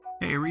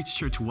Hey, Reach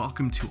Church,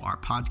 welcome to our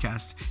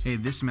podcast. Hey,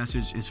 this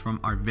message is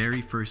from our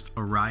very first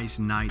Arise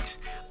Night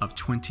of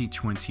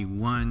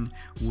 2021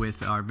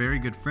 with our very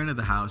good friend of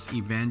the house,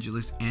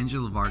 Evangelist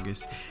Angela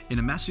Vargas, in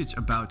a message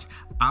about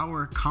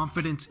our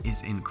confidence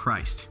is in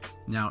Christ.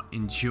 Now,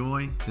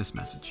 enjoy this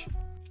message.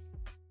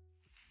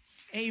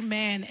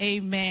 Amen,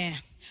 amen.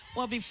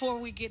 Well, before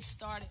we get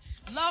started,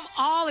 love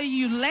all of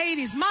you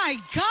ladies. My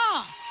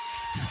God.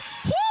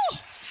 Woo!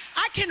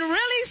 I can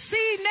really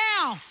see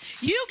now.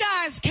 You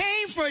guys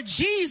came for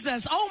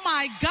Jesus. Oh,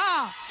 my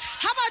God.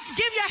 How about you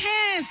give your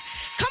hands?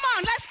 Come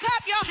on, let's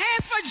clap your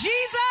hands for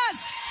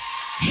Jesus.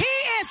 He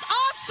is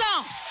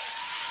awesome.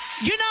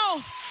 You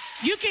know,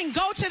 you can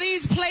go to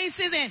these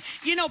places and,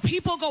 you know,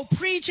 people go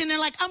preach and they're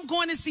like, I'm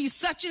going to see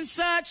such and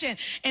such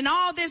and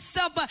all this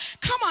stuff. But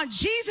come on,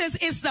 Jesus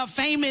is the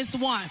famous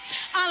one.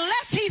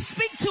 Unless he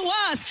speak to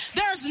us,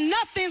 there's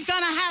nothing's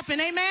going to happen.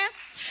 Amen.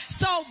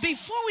 So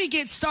before we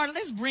get started,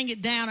 let's bring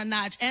it down a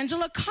notch.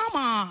 Angela, come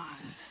on.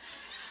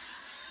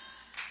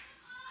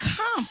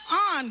 Come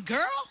on,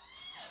 girl.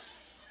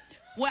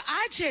 Well,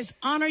 I just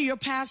honor your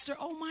pastor.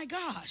 Oh, my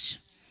gosh.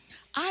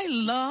 I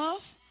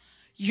love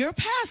your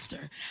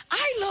pastor.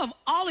 I love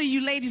all of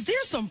you ladies.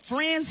 There's some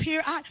friends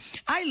here.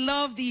 I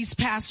love these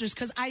pastors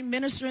because I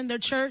minister in their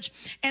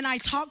church and I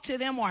talk to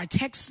them or I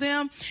text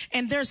them.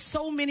 And there's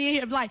so many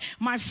here, like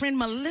my friend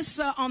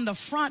Melissa on the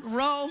front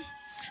row.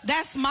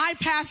 That's my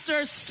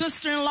pastor's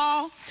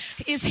sister-in-law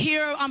is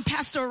here. I'm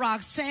Pastor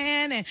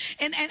Roxanne and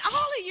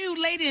all of you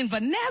ladies and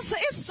Vanessa.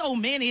 It's so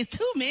many. It's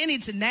too many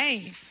to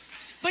name.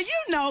 But you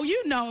know.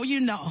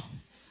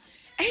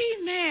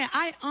 Amen.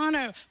 I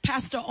honor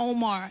Pastor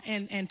Omar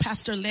and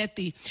Pastor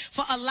Letty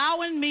for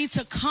allowing me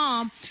to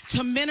come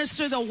to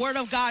minister the word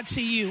of God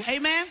to you.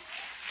 Amen.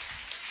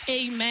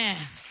 Amen.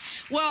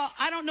 Well,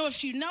 I don't know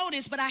if you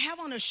noticed, but I have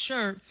on a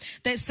shirt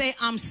that say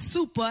I'm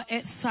super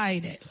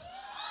excited.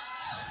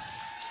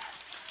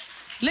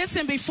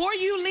 Listen, before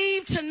you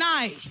leave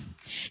tonight,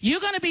 you're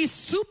going to be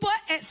super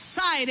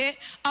excited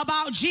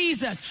about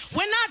Jesus.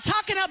 We're not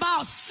talking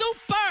about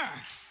super.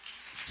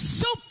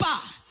 Super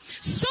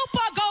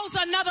goes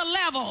another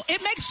level.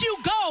 It makes you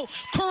go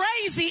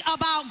crazy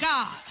about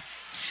God.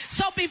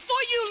 So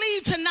before you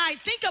leave tonight,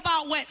 think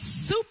about what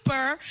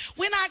super,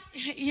 we're not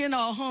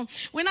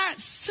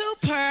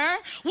super,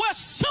 we're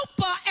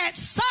super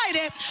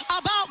excited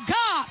about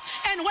God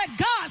and what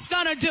God's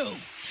going to do.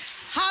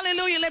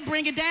 Hallelujah. Let's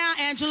bring it down.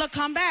 Angela,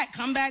 come back.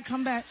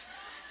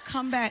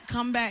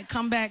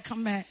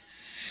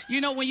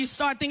 You know, when you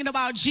start thinking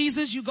about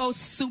Jesus, you go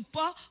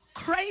super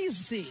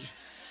crazy.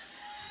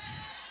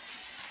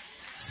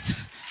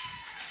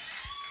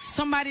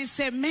 Somebody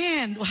said,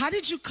 man, how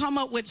did you come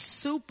up with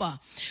super?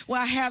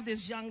 Well, I have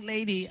this young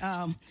lady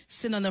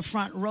sitting on the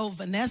front row,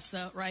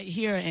 Vanessa, right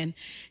here. And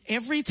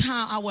every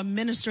time I would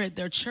minister at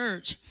their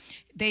church,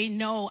 they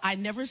know I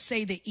never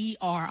say the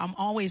ER. I'm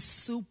always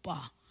super.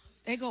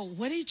 They go,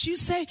 what did you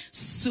say?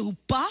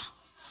 Super?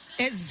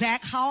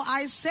 Exact how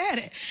I said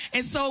it.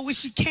 And so when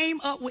she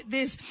came up with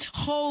this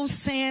whole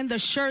saying, the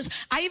shirts,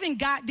 I even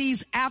got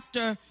these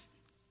after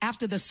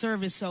the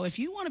service. So if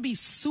you want to be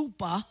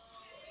super,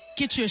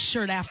 get your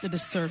shirt after the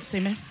service.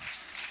 Amen.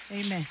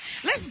 Amen.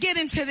 Let's get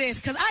into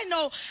this because I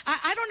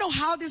don't know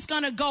how this is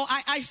going to go.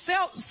 I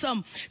felt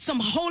some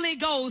Holy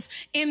Ghost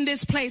in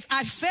this place.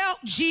 I felt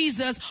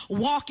Jesus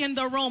walk in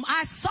the room.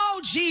 I saw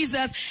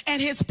Jesus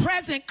and his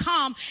presence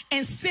come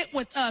and sit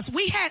with us.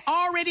 We had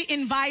already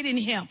invited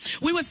him.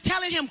 We was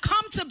telling him,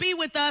 come to be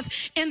with us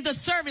in the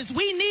service.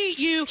 We need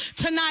you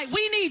tonight.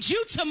 We need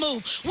you to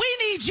move. We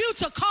need you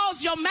to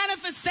cause your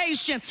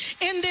manifestation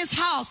in this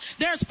house.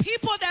 There's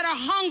people that are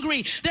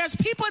hungry. There's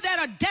people that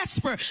are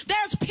desperate.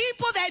 There's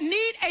people that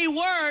need a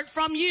word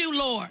from you,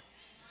 Lord.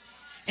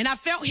 And I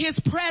felt his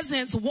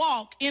presence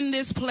walk in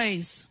this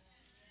place.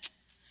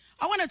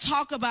 I want to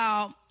talk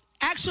about,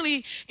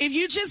 actually, if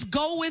you just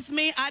go with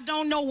me, I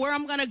don't know where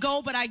I'm going to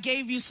go, but I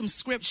gave you some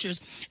scriptures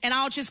and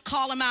I'll just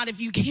call them out.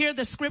 If you hear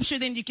the scripture,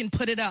 then you can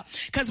put it up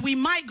because we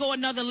might go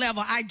another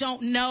level. I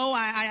don't know.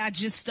 I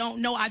just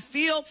don't know. I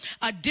feel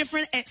a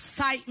different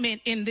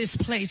excitement in this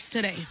place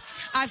today.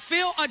 I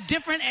feel a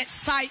different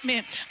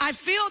excitement. I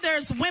feel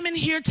there's women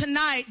here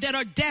tonight that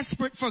are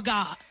desperate for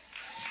God.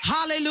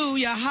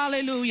 Hallelujah.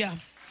 Hallelujah.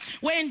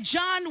 Well, in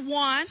John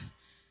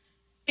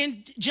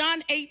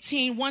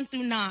 18, 1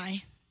 through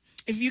 9,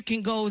 if you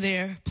can go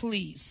there,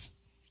 please.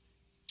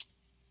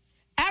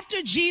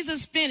 After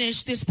Jesus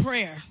finished this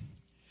prayer,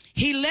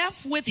 he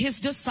left with his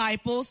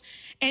disciples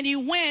and he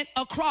went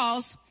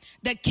across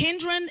the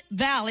Kidron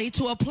Valley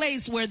to a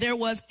place where there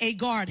was a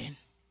garden.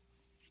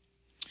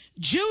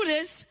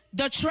 Judas,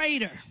 the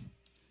traitor,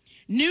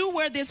 knew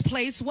where this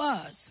place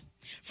was,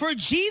 for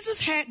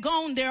Jesus had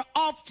gone there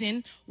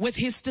often with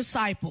his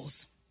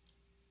disciples.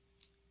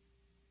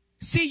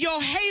 See,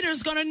 your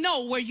haters gonna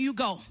know where you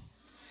go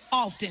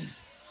often.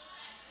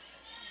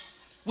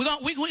 We're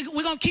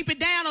gonna keep it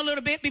down a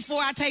little bit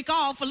before I take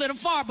off a little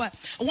far, but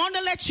I want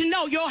to let you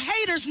know your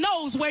haters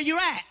knows where you're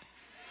at.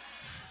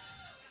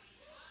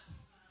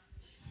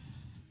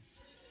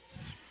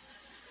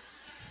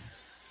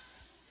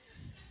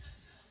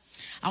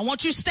 I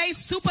want you to stay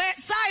super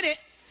excited.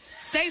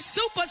 Stay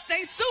super,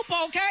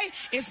 okay?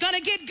 It's going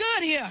to get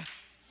good here.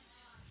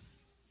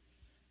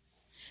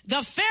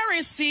 The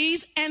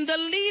Pharisees and the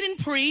leading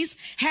priests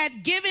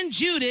had given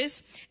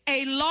Judas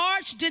a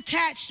large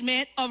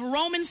detachment of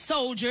Roman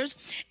soldiers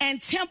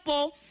and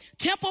temple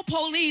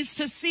police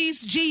to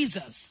seize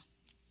Jesus.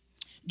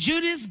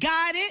 Judas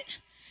guided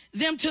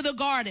them to the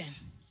garden.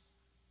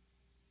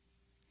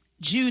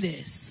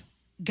 Judas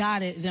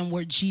guided them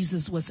where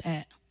Jesus was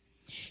at.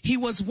 He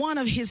was one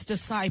of his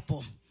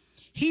disciples.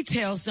 He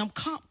tells them,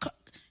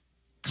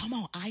 come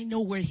on, I know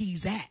where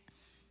he's at.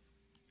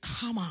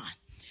 Come on.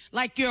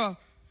 Like your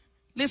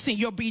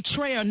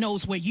betrayer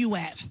knows where you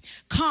at.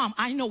 Come,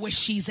 I know where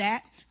she's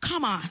at.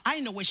 Come on,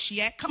 I know where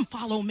she at. Come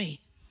follow me.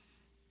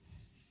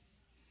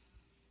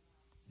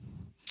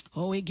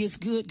 Oh, it gets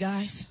good,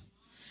 guys.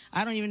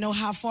 I don't even know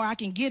how far I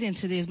can get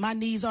into this. My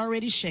knees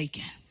already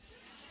shaking.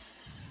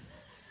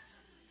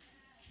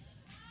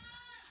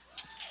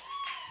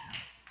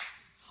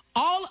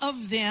 All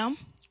of them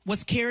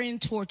was carrying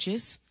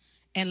torches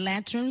and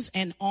lanterns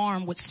and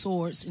armed with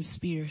swords and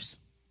spears.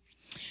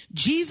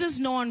 Jesus,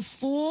 knowing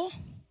full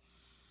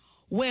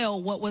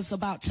well what was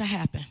about to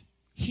happen,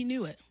 he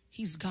knew it.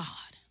 He's God.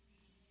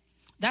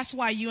 That's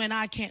why you and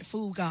I can't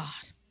fool God.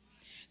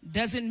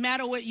 Doesn't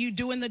matter what you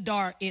do in the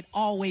dark, it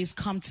always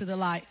comes to the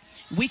light.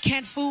 We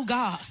can't fool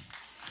God.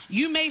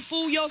 You may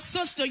fool your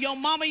sister, your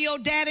mama, your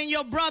dad, and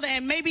your brother,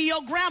 and maybe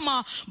your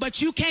grandma,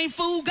 but you can't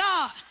fool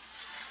God.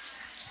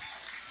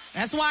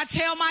 That's why I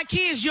tell my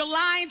kids, you're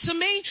lying to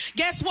me.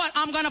 Guess what?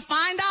 I'm going to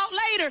find out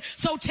later.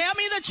 So tell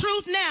me the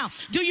truth now.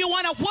 Do you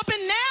want a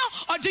whooping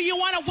now or do you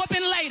want a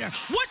whooping later?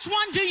 Which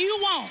one do you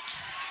want?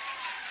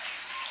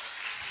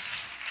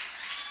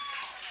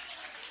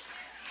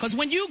 Because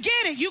when you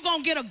get it, you're going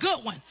to get a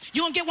good one.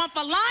 You're going to get one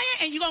for lying,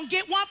 and you're going to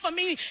get one for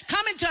me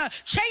coming to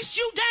chase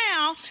you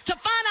down to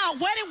find out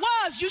what it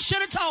was you should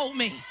have told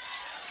me.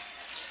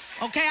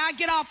 Okay, I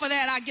get off of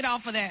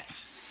that.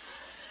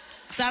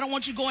 Because I don't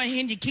want you going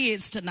in your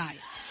kids tonight.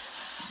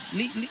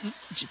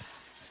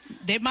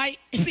 They might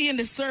be in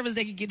the service,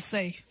 they could get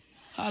saved.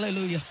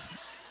 Hallelujah.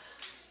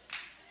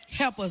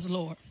 Help us,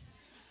 Lord.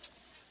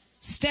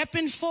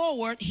 Stepping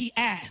forward, he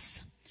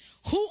asked,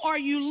 who are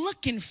you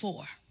looking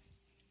for?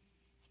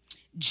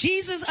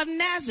 Jesus of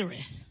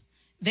Nazareth,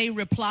 they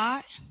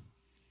replied.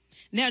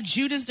 Now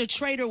Judas the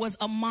traitor was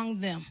among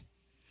them.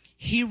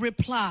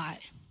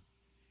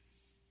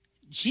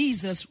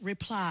 Jesus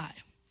replied,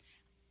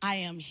 I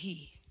am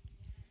he.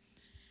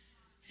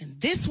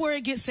 And this where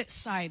it gets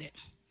excited.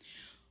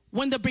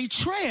 When the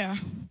betrayer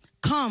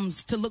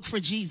comes to look for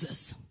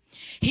Jesus,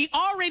 he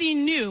already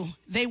knew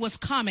they was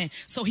coming,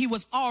 so he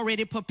was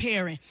already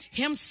preparing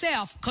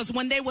himself, because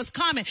when they was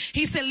coming,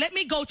 he said, let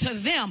me go to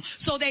them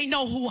so they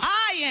know who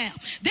I am.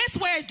 This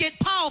where it get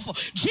powerful.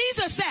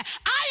 Jesus said,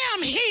 I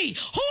am he.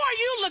 Who are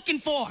you looking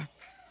for?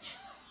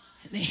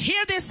 And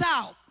hear this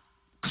out.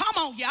 Come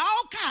on, y'all.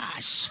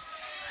 Gosh.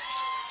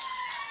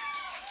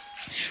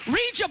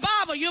 Read your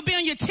Bible. You'll be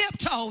on your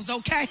tiptoes,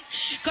 okay?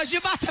 Because you're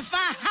about to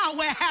find out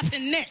what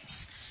happened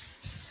next.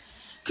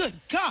 Good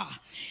God.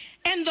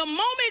 And the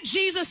moment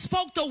Jesus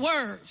spoke the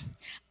word,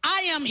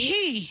 I am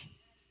he.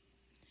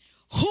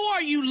 Who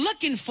are you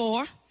looking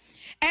for?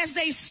 As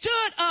they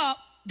stood up,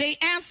 they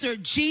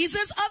answered,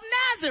 Jesus of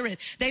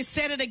Nazareth. They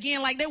said it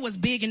again like they was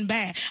big and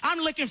bad. I'm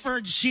looking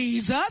for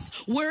Jesus.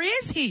 Where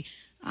is he?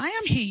 I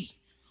am he.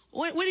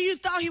 What do you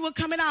thought he was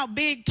coming out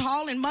big,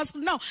 tall, and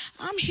muscular? No,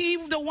 I'm he,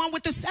 the one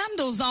with the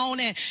sandals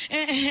on and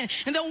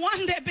the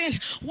one that been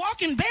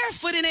walking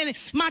barefooted and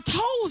my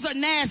toes are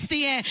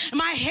nasty and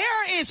my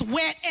hair is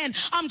wet and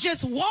I'm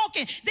just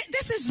walking.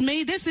 This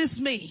is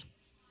me.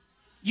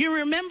 You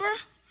remember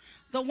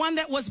the one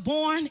that was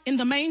born in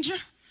the manger?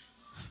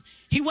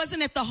 He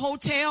wasn't at the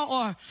hotel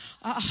or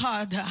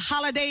the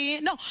Holiday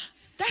Inn. No,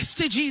 that's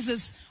the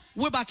Jesus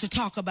we're about to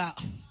talk about.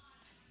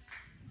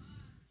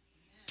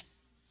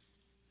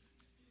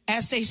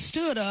 As they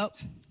stood up,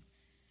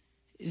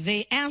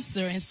 they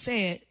answered and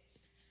said,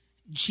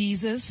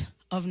 Jesus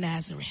of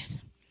Nazareth.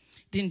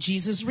 Then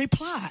Jesus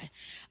replied,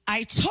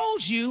 I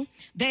told you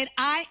that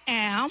I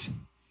am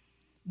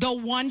the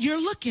one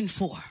you're looking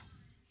for.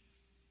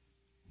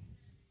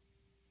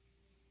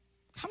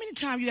 How many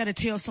times you got to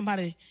tell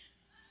somebody,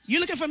 you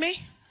looking for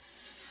me?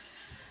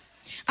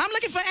 I'm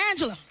looking for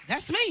Angela.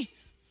 That's me.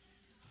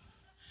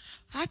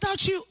 I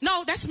thought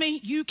no, that's me.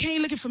 You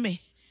can't looking for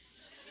me.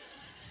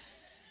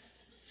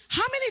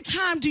 How many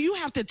times do you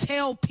have to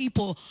tell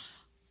people,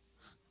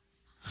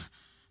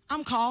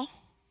 I'm called?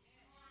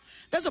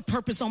 There's a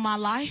purpose on my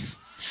life.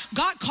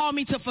 God called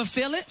me to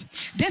fulfill it.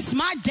 This is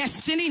my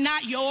destiny,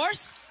 not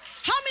yours.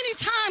 How many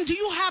times do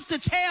you have to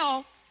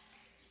tell,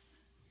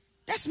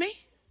 that's me?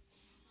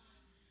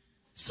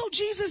 So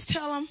Jesus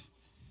tell them,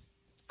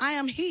 I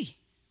am he.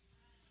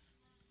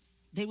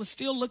 They were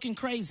still looking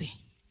crazy.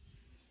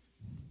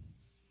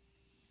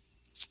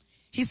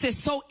 He says,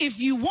 so if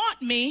you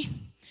want me,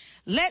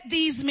 let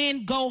these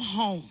men go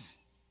home.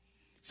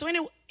 So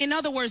in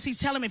other words, he's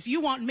telling them, if you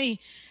want me,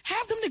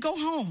 have them to go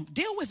home.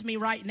 Deal with me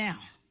right now.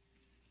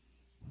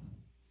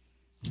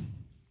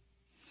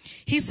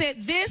 He said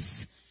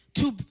this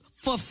to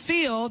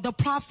fulfill the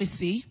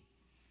prophecy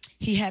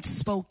he had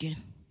spoken.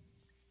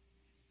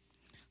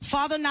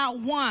 Father,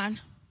 not one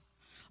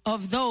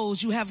of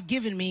those you have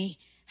given me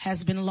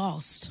has been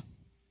lost.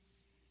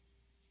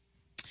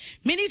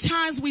 Many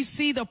times we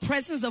see the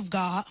presence of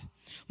God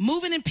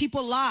moving in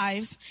people's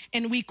lives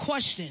and we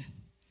question,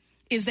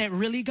 is that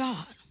really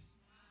God?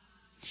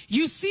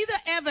 You see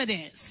the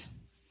evidence.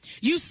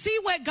 You see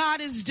what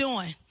God is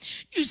doing.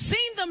 You've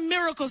seen the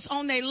miracles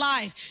on their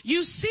life.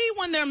 You see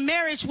when their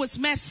marriage was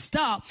messed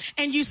up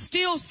and you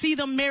still see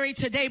them married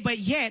today, but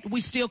yet we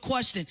still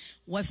question,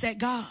 was that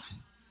God?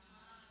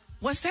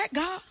 Was that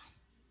God?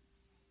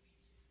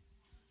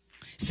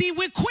 See,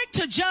 we're quick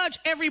to judge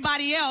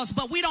everybody else,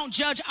 but we don't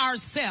judge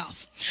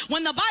ourselves.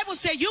 When the Bible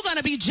says you're going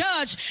to be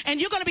judged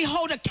and you're going to be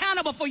held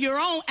accountable for your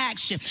own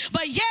action,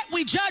 but yet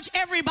we judge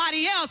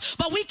everybody else,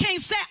 but we can't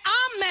say,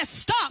 I'm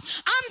messed up.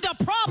 I'm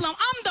the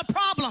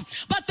problem.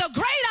 But the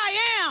great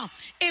I am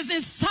is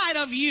inside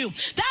of you.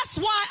 That's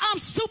why I'm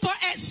super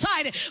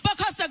excited,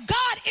 because the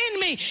God in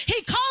me, he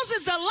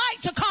causes the light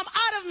to come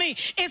out of me.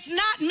 It's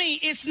not me.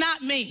 It's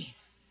not me.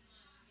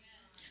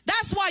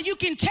 That's why you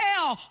can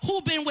tell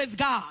who been with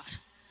God.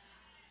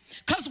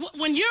 Because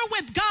when you're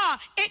with God,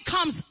 it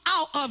comes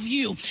out of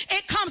you.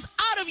 It comes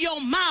out of your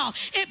mouth.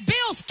 It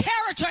builds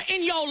character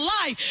in your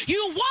life.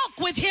 You walk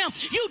with him.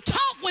 You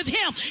talk with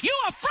him.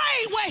 You're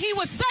afraid what he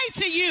would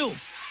say to you.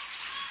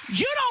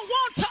 You don't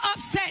want to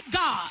upset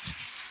God,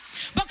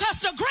 because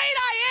the great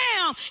I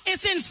am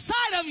is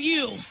inside of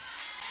you.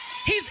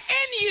 He's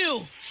in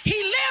you.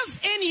 He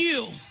lives in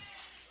you.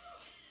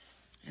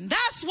 And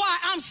that's why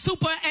I'm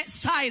super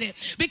excited,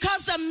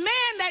 because the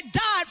man that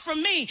died for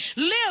me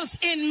lives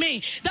in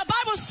me. The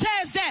Bible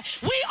says that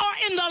we are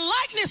in the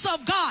likeness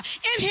of God,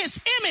 in his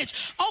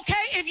image.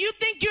 Okay, if you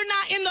think you're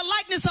not in the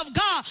likeness of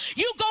God,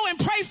 you go and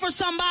pray for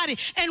somebody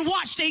and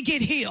watch they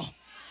get healed.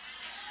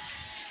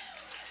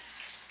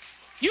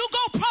 You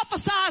go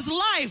prophesize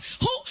life.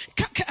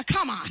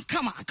 Come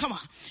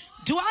on.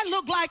 Do I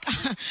look like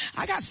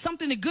I got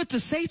something good to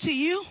say to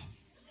you?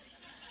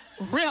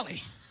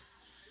 Really?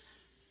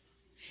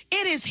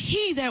 It is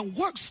he that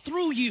works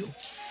through you.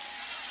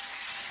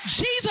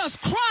 Jesus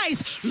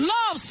Christ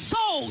loves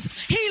souls.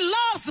 He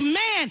loves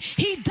man.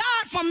 He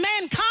died for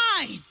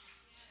mankind.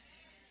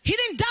 He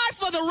didn't die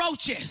for the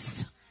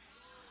roaches.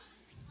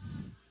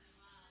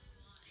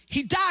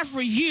 He died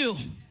for you.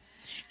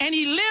 And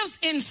he lives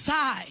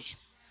inside.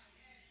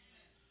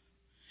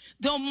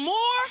 The more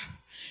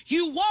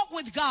you walk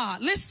with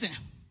God, listen,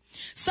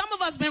 some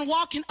of us been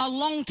walking a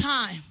long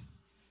time.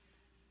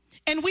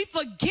 And we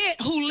forget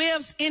who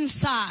lives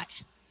inside.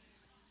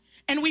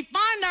 And we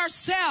find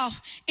ourselves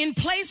in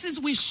places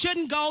we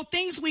shouldn't go,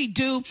 things we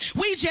do.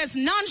 We just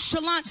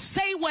nonchalant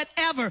say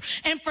whatever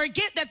and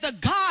forget that the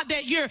God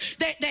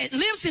that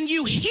lives in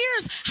you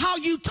hears how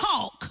you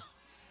talk.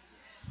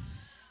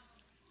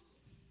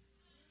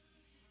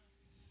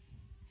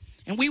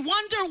 And we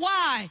wonder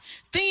why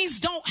things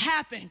don't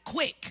happen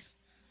quick.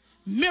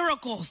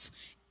 Miracles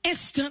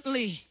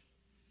instantly.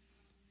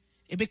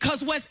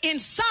 Because what's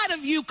inside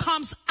of you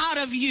comes out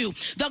of you.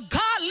 The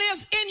God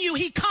lives in you.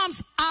 He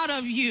comes out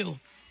of you.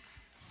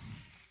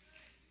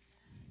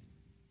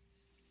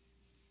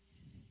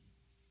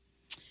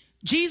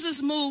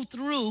 Jesus moved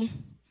through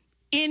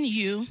in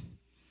you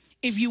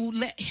if you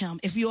let him,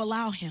 if you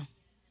allow him.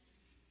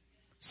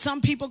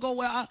 Some people go,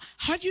 well,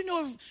 how do you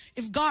know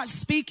if God's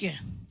speaking?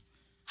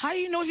 How do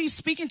you know if he's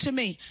speaking to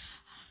me?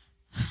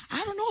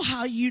 I don't know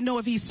how you know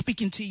if he's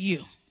speaking to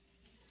you.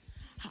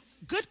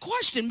 Good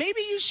question. Maybe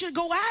you should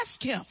go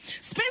ask him.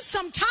 Spend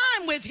some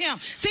time with him.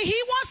 See,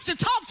 he wants to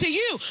talk to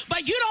you,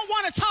 but you don't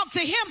want to talk to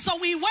him, so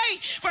we wait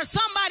for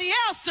somebody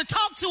else to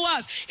talk to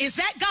us. Is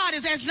that God?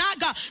 Is that not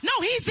God? No,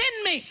 he's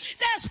in me.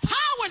 There's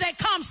power that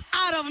comes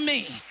out of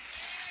me.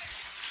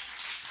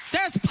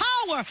 There's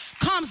power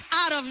comes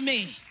out of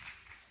me.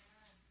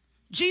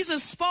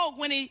 Jesus spoke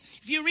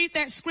if you read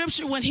that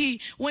scripture, when he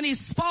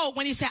spoke,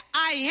 when he said,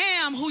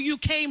 I am who you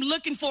came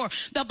looking for.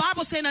 The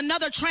Bible said in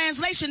another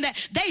translation that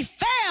they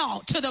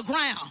fell to the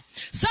ground.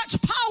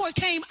 Such power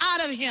came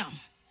out of him.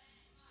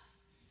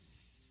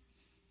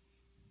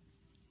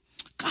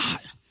 God,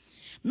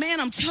 man,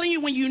 I'm telling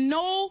you, when you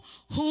know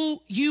who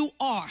you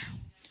are,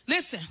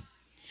 listen,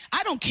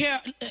 I don't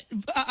care.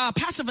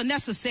 Pastor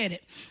Vanessa said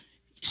it.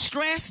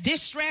 Stress,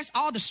 distress,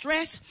 all the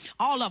stress,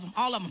 all of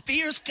them,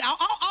 fears,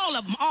 all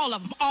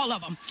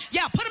of them.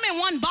 Yeah, put them in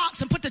one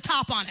box and put the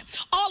top on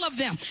it. All of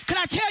them. Can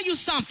I tell you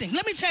something?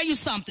 Let me tell you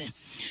something.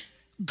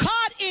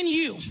 God in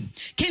you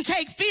can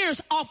take fears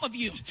off of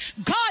you.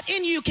 God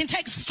in you can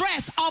take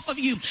stress off of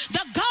you.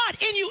 The God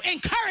in you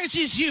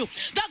encourages you.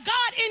 The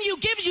God in you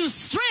gives you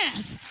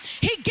strength.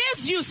 He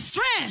gives you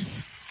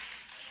strength.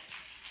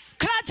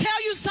 Can I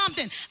tell you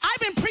something? I've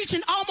been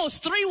preaching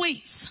almost 3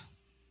 weeks.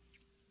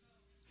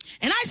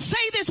 And I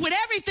say this with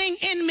everything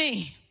in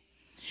me.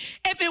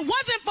 If it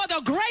wasn't for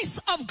the grace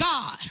of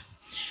God,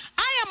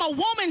 I am a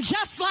woman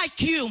just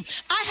like you.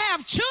 I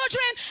have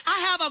children. I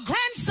have a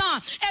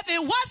grandson. If it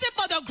wasn't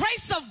for the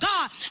grace of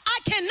God, I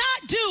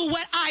cannot do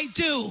what I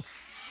do.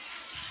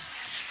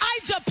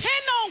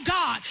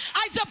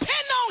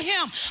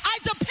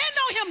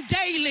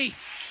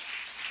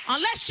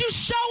 Unless you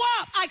show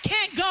up, I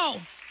can't go.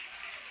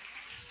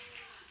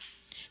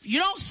 If you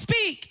don't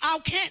speak, I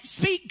can't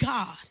speak,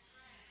 God.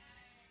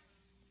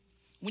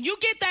 When you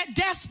get that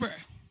desperate,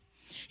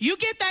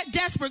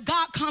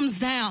 God comes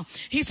down.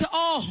 He said,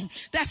 oh,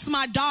 that's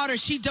my daughter.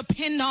 She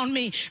depends on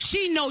me.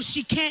 She knows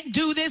she can't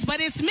do this, but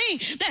it's me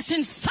that's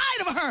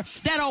inside of her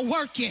that'll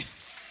work it.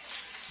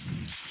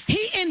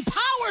 He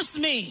empowers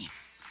me.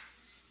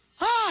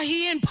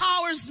 He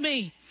empowers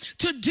me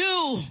to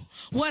do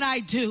what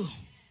I do.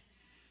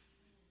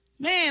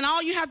 Man,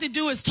 all you have to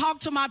do is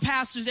talk to my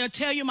pastors. They'll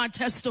tell you my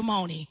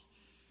testimony.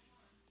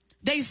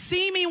 They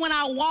see me when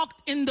I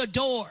walked in the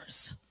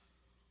doors.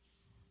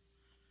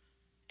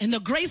 And the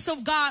grace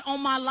of God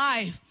on my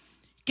life,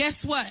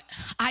 guess what?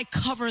 I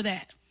cover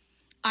that.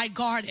 I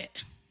guard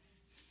it.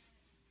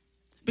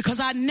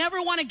 Because I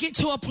never want to get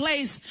to a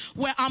place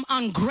where I'm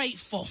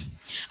ungrateful.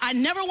 I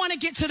never want to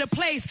get to the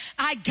place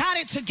I got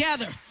it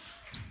together.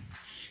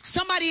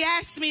 Somebody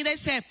asked me, they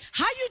said,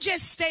 how you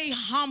just stay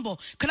humble?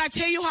 Could I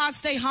tell you how I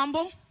stay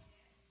humble?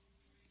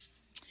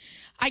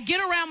 I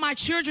get around my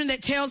children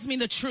that tells me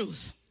the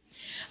truth.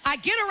 I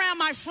get around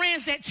my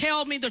friends that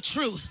tell me the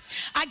truth.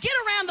 I get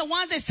around the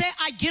ones that say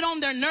I get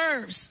on their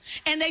nerves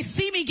and they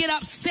see me get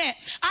upset.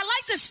 I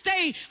like to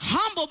stay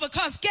humble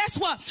because guess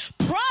what?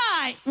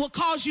 Pride will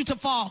cause you to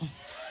fall.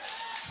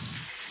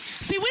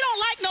 See, we don't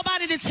like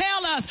nobody to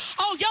tell us,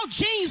 oh, your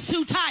jeans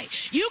too tight.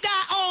 You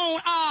got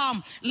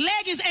on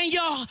leggings and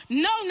your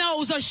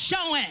no-nos are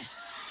showing.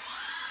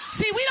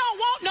 See, we don't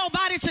want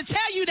nobody to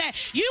tell you that.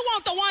 You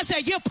want the ones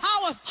that you're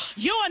powerful,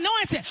 you're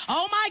anointed.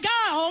 Oh, my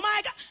God, oh,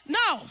 my God.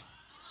 No.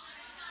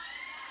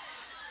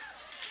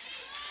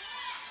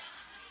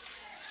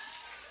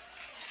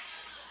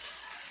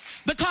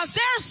 Because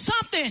there's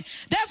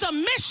a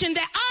mission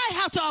that I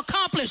have to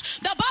accomplish.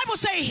 The Bible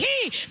says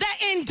he that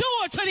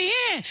endure to the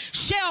end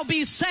shall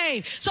be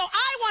saved. So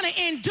I want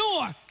to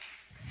endure.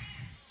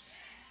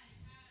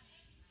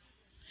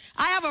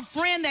 I have a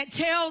friend that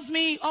tells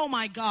me, oh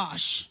my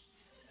gosh.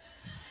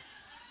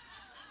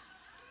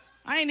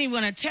 I ain't even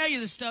going to tell you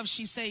the stuff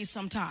she says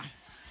sometimes.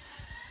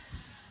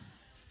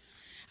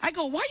 I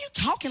go, why are you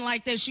talking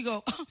like that? She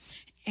go,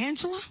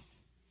 Angela?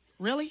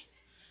 Really?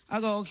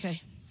 I go,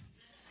 okay.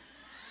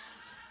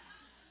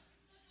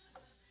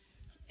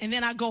 And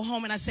then I go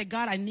home and I say,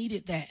 God, I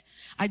needed that.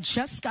 I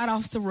just got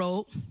off the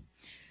road,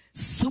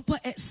 super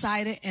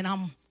excited, and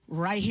I'm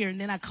right here.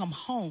 And then I come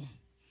home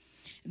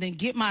and then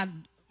get my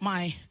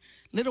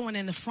little one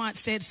in the front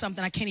said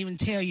something I can't even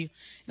tell you.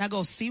 And I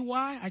go, see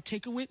why? I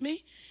take her with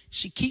me.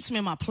 She keeps me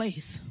in my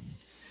place.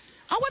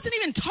 I wasn't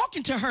even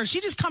talking to her.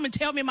 She just come and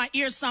tell me in my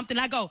ear something.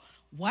 I go,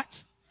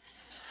 what?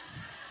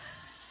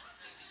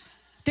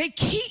 They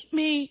keep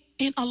me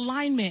in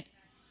alignment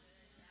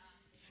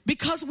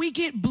because we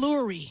get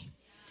blurry.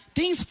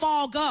 Things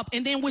fog up,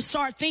 and then we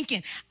start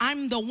thinking,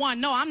 I'm the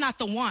one. No, I'm not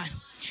the one.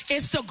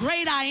 It's the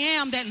great I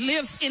am that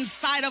lives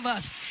inside of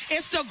us.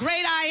 It's the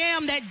great I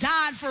am that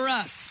died for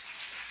us.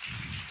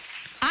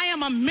 I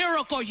am a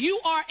miracle. You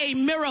are a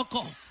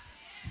miracle.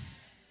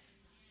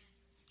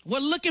 We're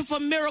looking for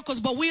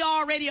miracles, but we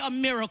are already a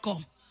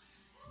miracle.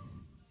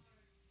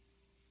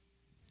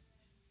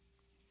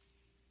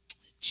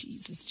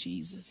 Jesus,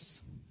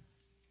 Jesus.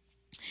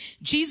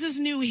 Jesus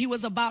knew he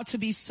was about to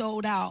be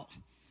sold out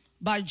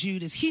by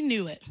Judas. He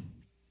knew it.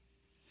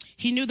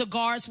 He knew the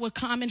guards were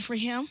coming for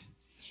him.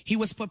 He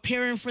was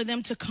preparing for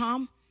them to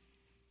come.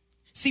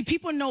 See,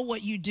 people know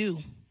what you do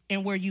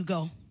and where you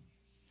go.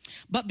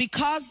 But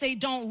because they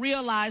don't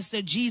realize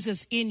the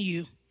Jesus in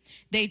you,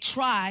 they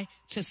try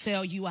to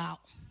sell you out.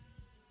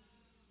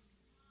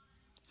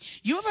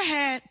 You ever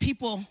had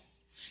people,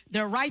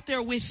 they're right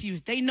there with you.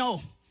 They know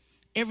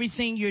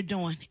everything you're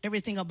doing,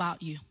 everything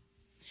about you.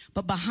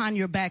 But behind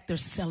your back, they're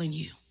selling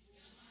you.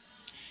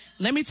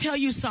 Let me tell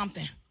you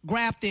something.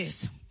 Grab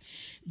this.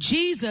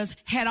 Jesus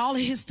had all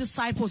of his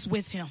disciples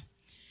with him.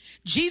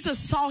 Jesus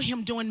saw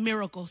him doing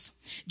miracles.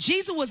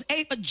 Judas was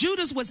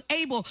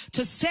able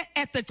to sit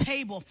at the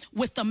table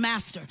with the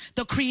master,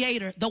 the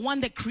creator, the one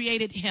that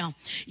created him.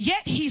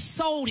 Yet he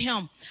sold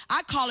him.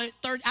 I call it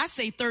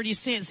 30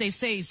 cents. They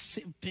say,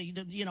 silver,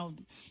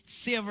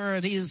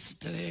 it is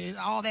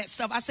all that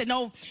stuff. I said,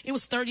 no, it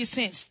was 30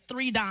 cents,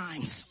 3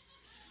 dimes.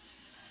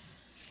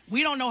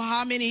 We don't know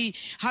how many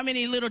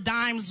little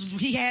dimes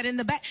he had in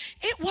the back.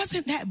 It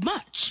wasn't that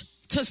much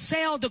to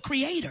sell the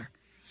creator.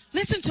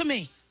 Listen to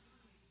me.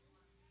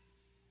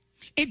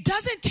 It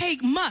doesn't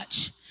take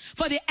much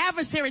for the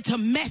adversary to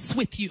mess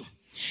with you.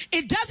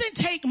 It doesn't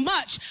take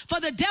much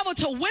for the devil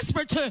to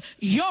whisper to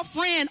your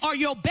friend or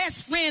your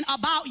best friend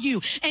about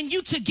you and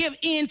you to give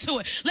in to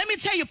it. Let me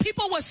tell you,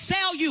 people will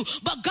sell you,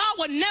 but God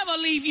will never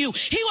leave you.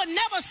 He will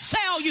never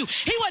sell you.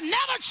 He will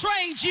never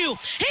trade you.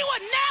 He will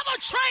never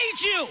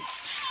trade you.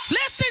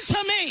 Listen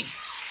to me.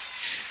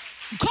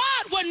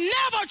 God will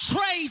never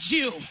trade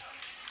you.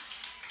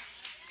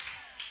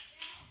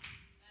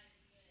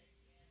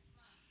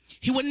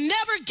 He would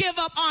never give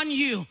up on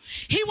you.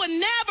 He would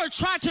never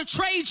try to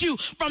trade you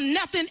from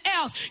nothing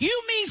else.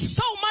 You mean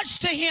so much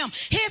to him.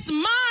 His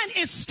mind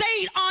is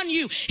stayed on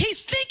you.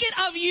 He's thinking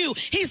of you.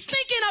 He's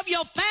thinking of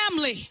your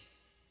family.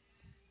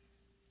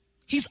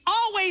 He's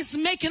always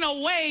making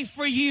a way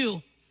for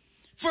you,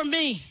 for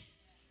me.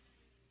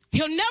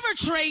 He'll never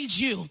trade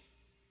you.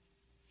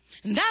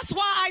 And that's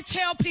why I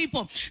tell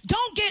people,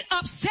 don't get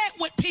upset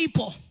with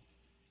people.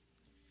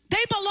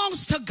 They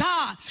belongs to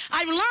God.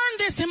 I've learned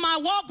this in my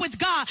walk with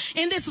God.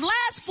 In this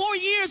last 4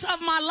 years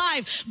of my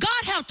life,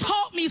 God have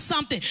taught me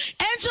something.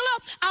 Angela,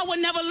 I will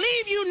never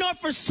leave you nor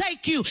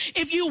forsake you.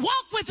 If you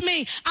walk with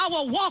me, I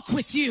will walk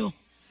with you.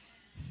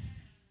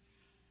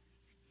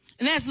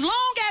 And as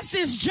long as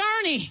this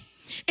journey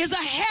is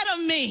ahead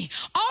of me,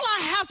 all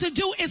I have to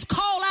do is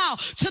call out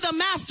to the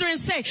master and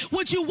say,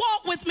 would you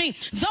walk with me?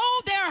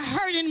 Though they're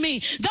hurting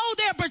me, though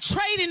they're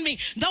betraying me,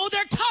 though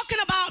they're talking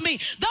about me,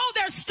 though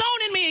they're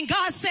stoning me. And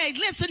God said,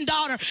 listen,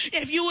 daughter,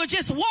 if you would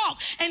just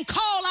walk and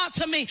call out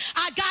to me,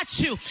 I got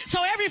you. So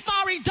every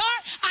fiery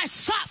dart, I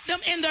stopped them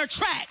in their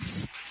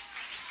tracks.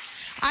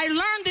 I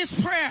learned this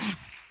prayer.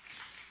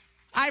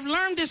 I've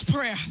learned this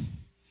prayer.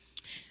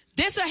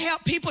 This will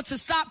help people to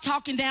stop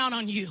talking down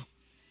on you.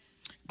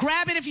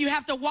 Grab it if you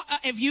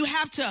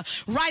have to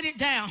write it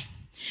down.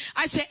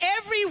 I said,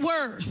 every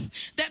word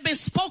that been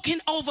spoken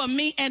over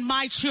me and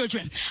my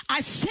children,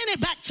 I send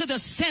it back to the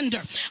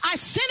sender. I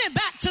send it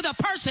back to the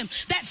person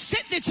that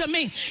sent it to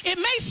me. It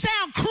may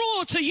sound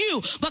cruel to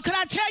you, but could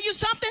I tell you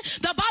something?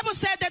 The Bible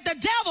said that the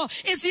devil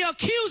is the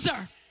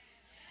accuser.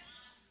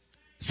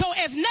 So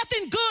if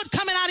nothing good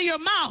coming out of your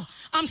mouth,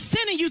 I'm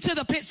sending you to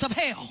the pits of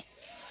hell.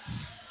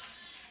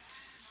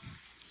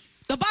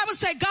 The Bible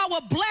said God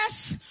will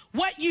bless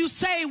what you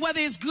say, whether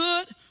it's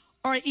good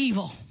or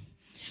evil.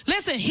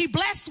 Listen, he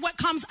blessed what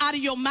comes out of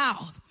your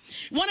mouth.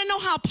 Want to know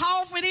how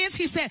powerful it is?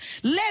 He said,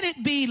 let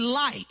it be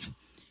light.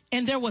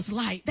 And there was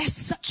light. That's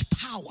such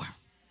power.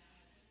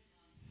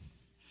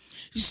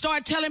 You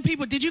start telling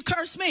people, did you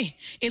curse me?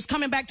 It's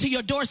coming back to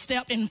your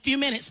doorstep in a few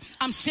minutes.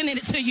 I'm sending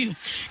it to you.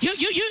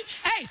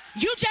 Hey,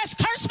 you just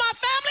cursed my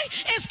family.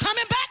 It's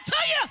coming back to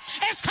you.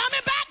 It's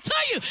coming back to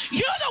you.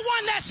 You're the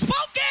one that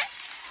spoke it.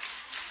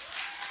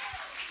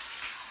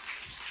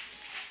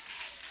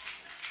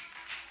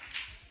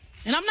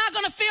 And I'm not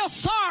going to feel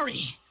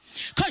sorry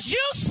because you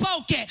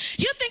spoke it.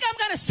 You think I'm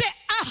going to say,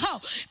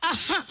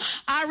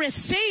 I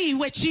receive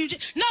what you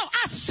did. No,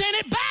 I sent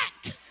it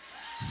back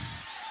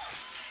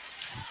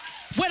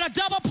with a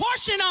double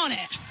portion on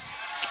it.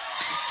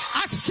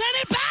 I sent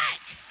it back.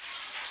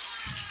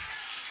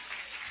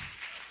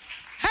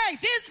 Hey,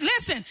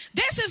 listen,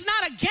 this is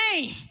not a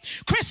game.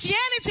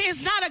 Christianity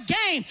is not a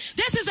game.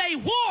 This is a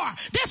war.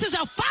 This is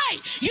a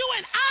fight. You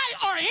and I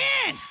are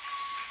in.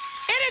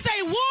 It is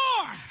a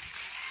war.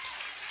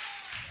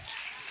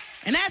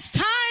 And as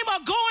time are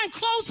going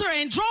closer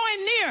and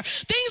drawing near,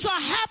 things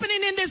are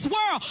happening in this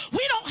world.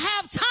 We don't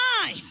have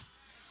time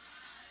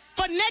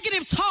for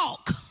negative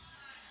talk.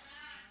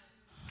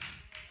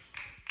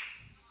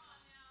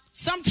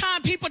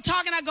 Sometimes people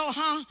talking, I go,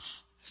 huh?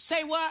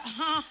 Say what?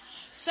 Huh?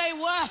 Say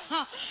what?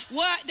 Huh?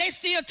 What? They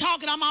still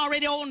talking. I'm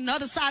already on the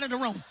other side of the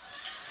room.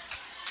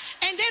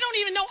 And they don't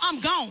even know I'm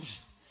gone.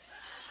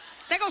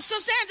 They go,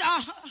 sister,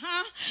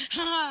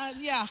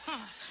 yeah,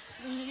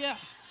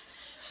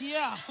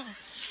 yeah.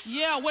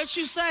 Yeah, what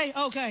you say?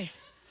 Okay.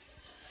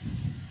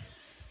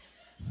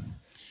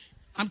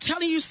 I'm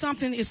telling you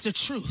something, it's the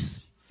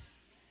truth.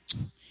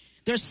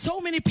 There's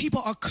so many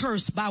people are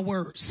cursed by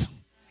words.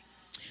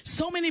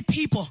 So many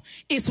people,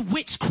 it's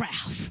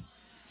witchcraft.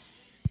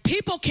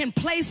 People can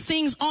place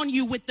things on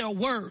you with their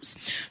words.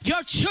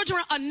 Your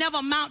children will never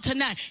amount to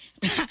nothing.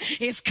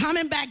 It's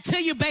coming back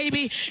to you,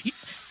 baby.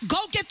 Go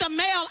get the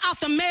mail out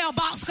the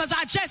mailbox because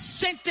I just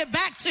sent it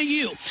back to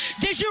you.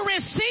 Did you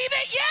receive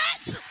it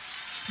yet?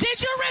 Did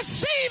you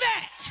receive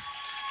it?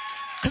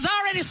 Because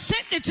I already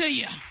sent it to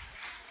you.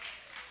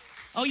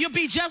 Oh, you'll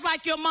be just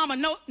like your mama.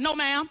 No,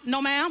 ma'am.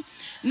 No, ma'am.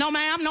 No,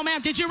 ma'am. No,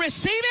 ma'am. Did you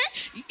receive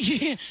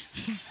it?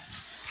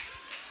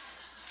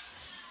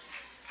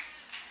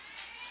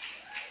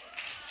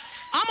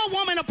 I'm a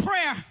woman of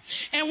prayer.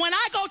 And when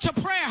I go to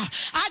prayer,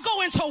 I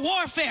go into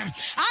warfare.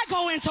 I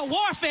go into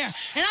warfare.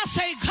 And I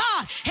say,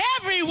 God,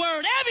 every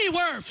word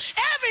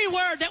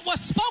that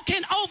was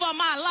spoken over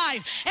my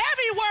life,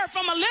 every word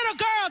from a little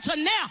girl to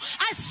now,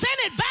 I send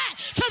it back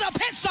to the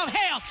pits of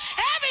hell.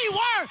 Every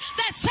word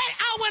that say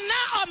I will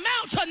not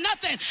amount to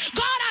nothing,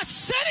 God, I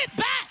send it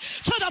back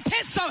to the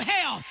pits of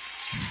hell.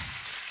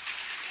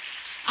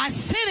 I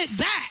send it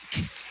back.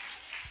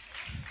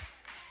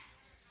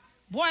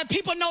 Boy,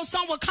 people know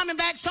someone coming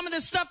back, some of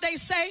the stuff they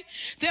say,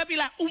 they'll be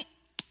like, ooh.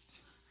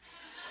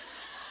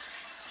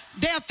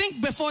 They'll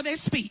think before they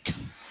speak.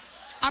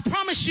 I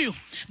promise you,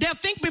 they'll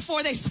think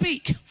before they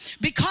speak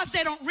because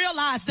they don't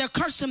realize they're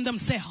cursing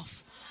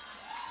themselves.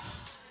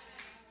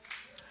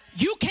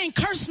 You can't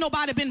curse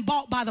nobody been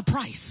bought by the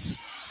price.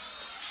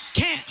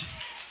 Can't.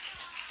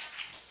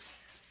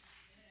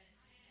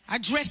 I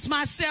dress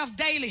myself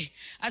daily.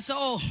 I said,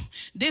 oh,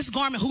 this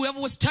garment,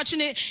 whoever was touching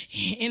it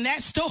in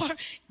that store,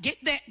 get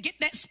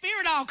that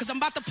spirit on, because I'm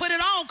about to put it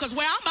on, because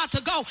where I'm about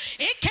to go,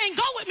 it can't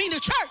go with me to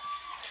church.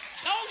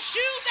 Those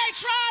shoes they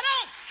tried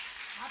on,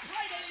 I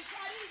pray they didn't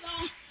try these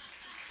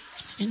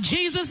on. In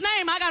Jesus'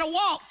 name, I got to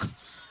walk.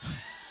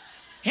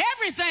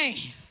 Everything.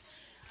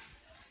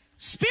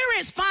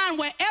 Spirits find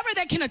wherever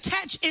they can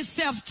attach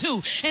itself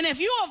to. And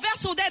if you're a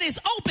vessel that is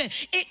open,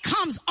 it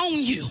comes on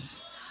you.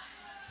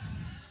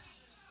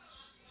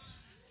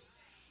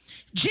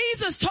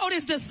 Jesus told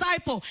his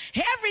disciple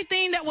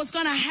everything that was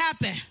going to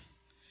happen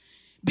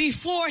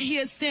before he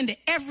ascended.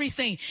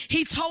 Everything.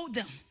 He told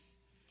them.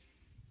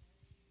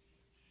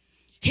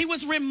 He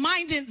was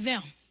reminding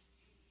them.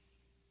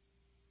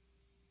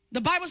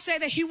 The Bible said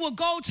that he will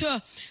go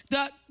to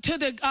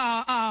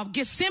the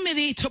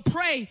Gethsemane to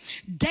pray.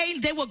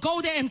 They would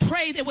go there and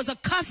pray. It was a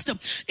custom.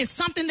 It's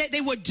something that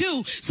they would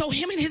do. So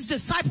him and his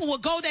disciple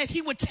would go there.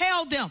 He would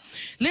tell them,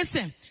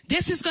 listen,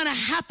 this is going to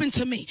happen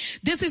to me.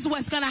 This is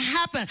what's going to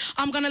happen.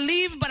 I'm going to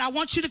leave, but I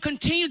want you to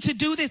continue to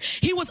do this.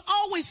 He was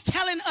always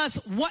telling us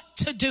what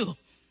to do.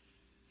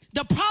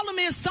 The problem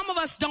is some of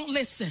us don't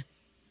listen.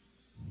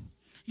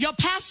 Your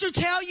pastor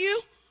tell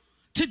you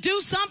to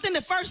do something,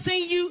 the first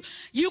thing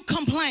you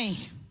complain.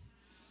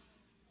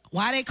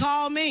 Why they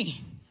call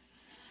me?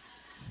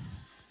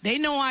 They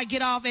know I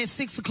get off at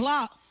 6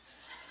 o'clock.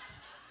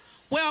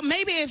 Well,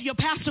 maybe if your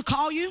pastor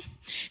call you,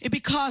 it's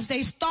because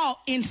they thought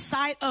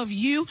inside of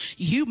you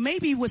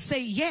maybe would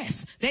say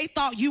yes. They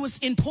thought you was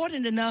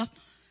important enough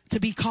to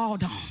be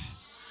called on.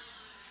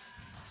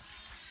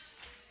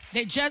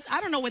 I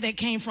don't know where that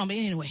came from, but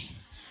anyway.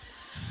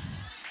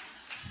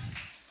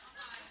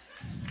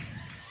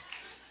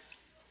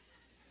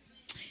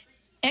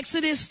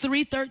 Exodus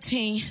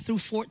 3:13 through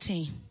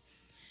 14.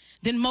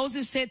 Then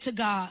Moses said to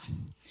God,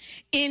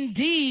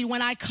 indeed,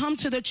 when I come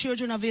to the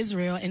children of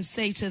Israel and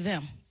say to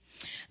them,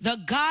 the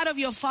God of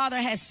your father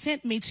has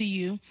sent me to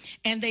you,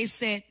 and they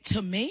said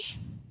to me,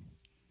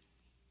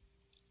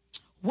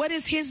 what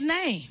is his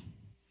name?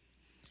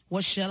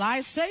 What shall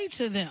I say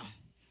to them?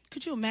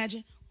 Could you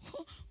imagine?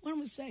 What am I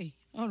going to say?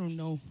 I don't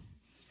know.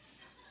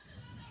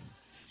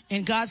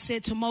 And God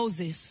said to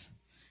Moses,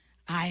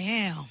 I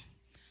am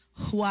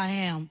who I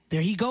am.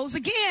 There he goes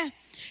again.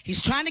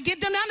 He's trying to get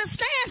them to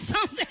understand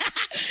something.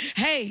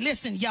 Hey,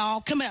 listen,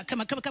 y'all. Come here.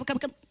 Come.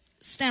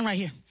 Stand right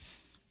here.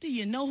 Do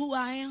you know who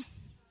I am?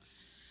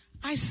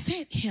 I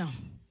sent him.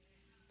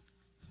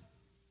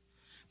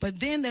 But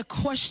then they're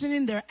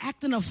questioning, they're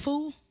acting a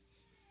fool.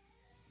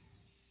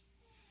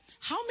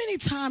 How many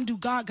times do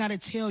God got to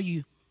tell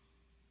you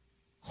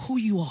who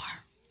you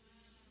are?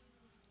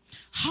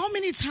 How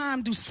many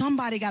times do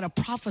somebody got to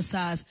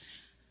prophesize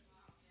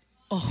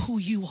of who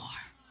you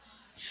are?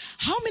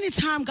 How many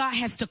times God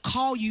has to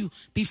call you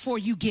before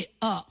you get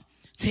up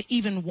to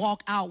even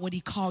walk out what he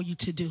called you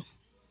to do?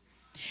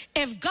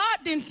 If God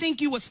didn't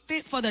think you was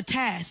fit for the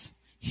task,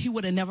 he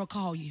would have never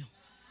called you.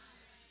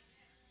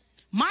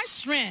 My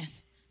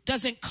strength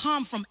doesn't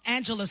come from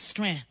Angela's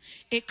strength.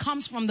 It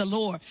comes from the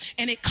Lord.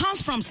 And it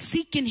comes from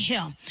seeking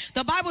him.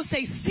 The Bible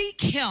says, seek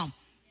him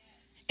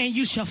and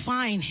you shall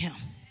find him.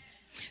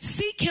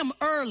 Seek him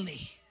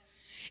early.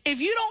 If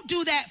you don't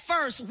do that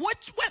first, what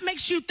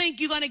makes you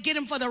think you're going to get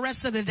him for the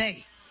rest of the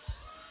day?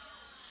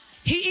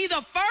 He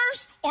either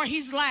first or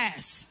he's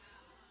last.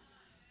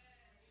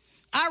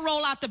 I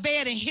roll out the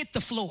bed and hit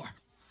the floor.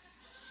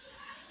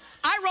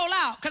 I roll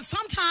out because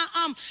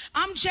sometimes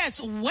I'm just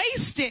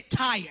wasted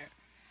tired.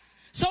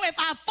 So if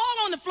I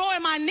fall on the floor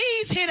and my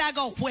knees hit, I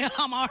go, well,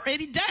 I'm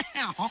already down.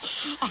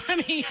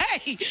 I mean,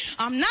 hey,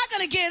 I'm not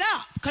going to get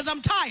up because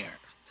I'm tired.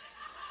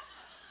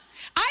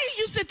 I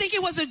used to think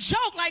it was a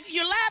joke, like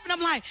you're laughing.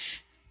 I'm like,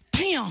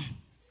 bam.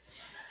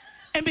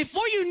 And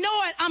before you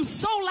know it, I'm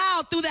so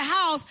loud through the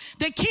house,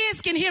 the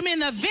kids can hear me in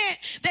the vent.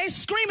 They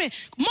screaming,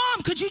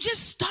 Mom, could you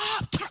just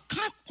stop?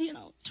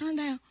 Turn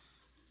down.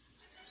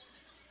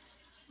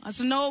 I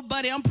said, no,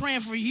 buddy, I'm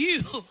praying for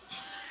you.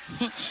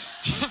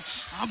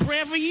 I'm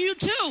praying for you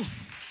too.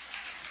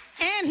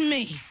 And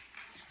me.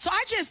 So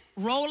I just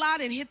roll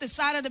out and hit the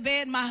side of the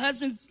bed. My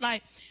husband's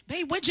like,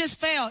 babe, what just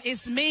fell?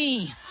 It's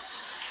me.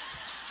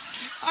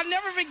 I'll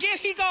never forget.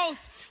 He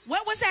goes,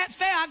 what was that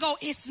fair? I go,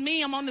 it's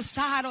me. I'm on the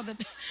side of the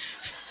bed.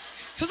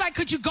 He was like,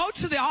 could you go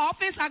to the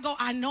office? I go,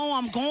 I know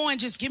I'm going.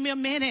 Just give me a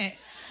minute.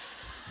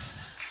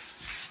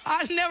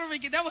 I'll never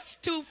forget. That was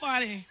too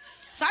funny.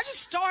 So I just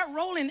start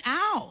rolling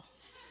out.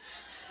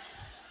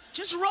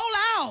 Just roll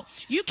out.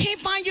 You can't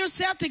find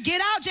yourself to get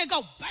out. Just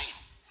go, bam.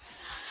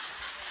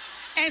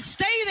 And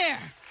stay there.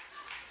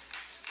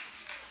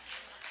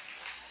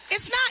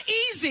 It's not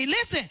easy.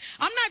 Listen,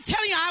 I'm not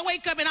telling you I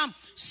wake up and I'm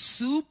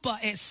super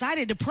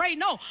excited to pray.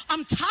 No,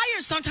 I'm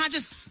tired sometimes.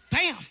 Just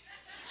bam.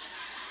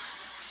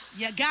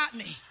 You got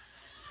me.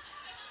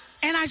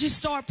 And I just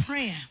start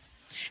praying.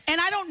 And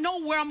I don't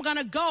know where I'm going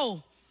to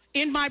go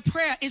in my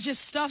prayer. It's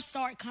just stuff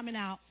start coming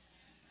out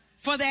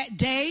for that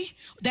day,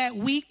 that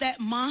week,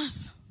 that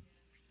month.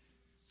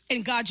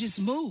 And God just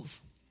moved.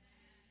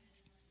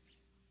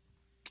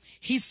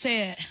 He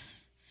said,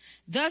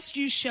 Thus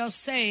you shall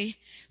say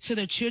to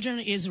the children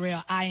of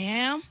Israel, I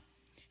am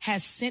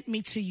has sent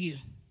me to you.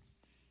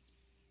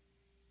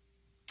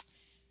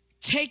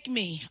 Take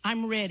me,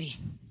 I'm ready.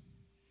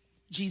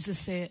 Jesus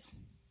said.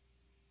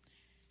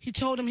 He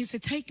told him, he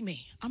said, take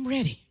me, I'm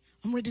ready.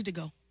 I'm ready to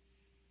go.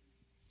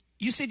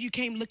 You said you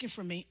came looking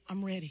for me,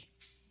 I'm ready.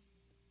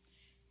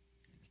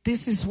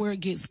 This is where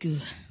it gets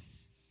good.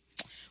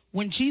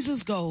 When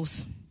Jesus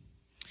goes,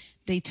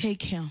 they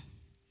take him.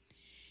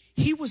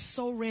 He was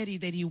so ready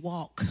that he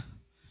walked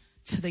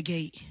to the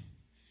gate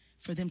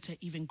for them to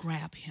even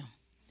grab him.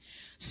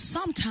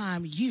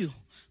 Sometime you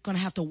gonna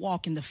have to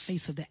walk in the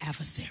face of the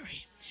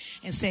adversary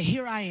and say,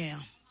 here I am.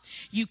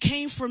 You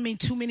came for me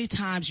too many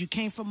times. You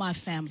came for my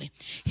family.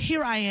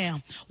 Here I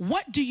am.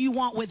 What do you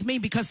want with me?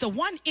 Because the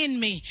one in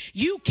me,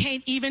 you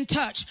can't even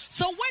touch.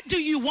 So what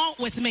do you want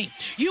with me?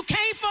 You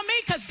came for me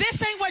because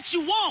this ain't what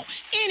you want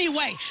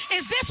anyway.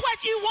 Is this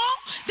what you want?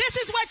 This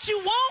is what you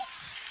want?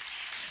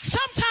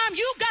 Sometimes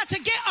you got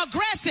to get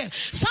aggressive.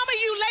 Some of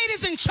you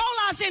ladies and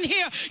cholas in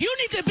here, you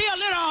need to be a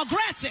little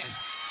aggressive.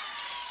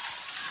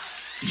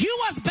 You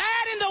was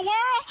bad in the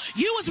world.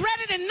 You was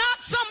ready to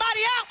knock somebody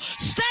out.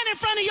 Stand in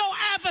front of your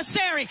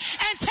adversary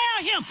and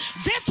tell him,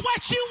 this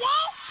what you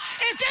want?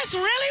 Is this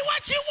really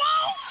what you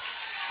want?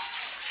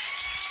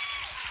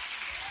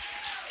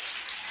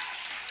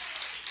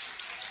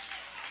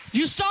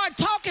 You start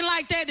talking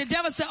like that, the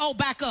devil said, oh,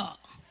 back up.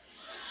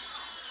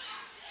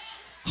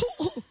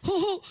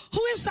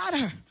 Who inside of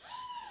her?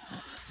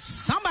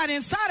 Somebody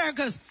inside of her,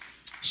 because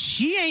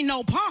she ain't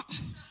no punk.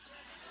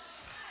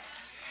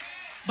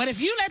 But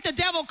if you let the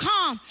devil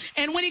come,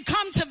 and when he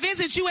come to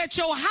visit you at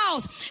your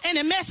house and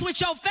to mess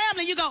with your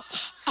family, you go,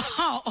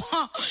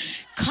 oh,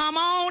 come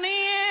on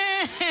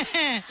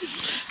in.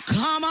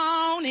 Come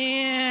on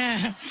in.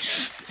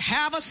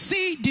 Have a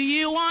seat. Do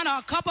you want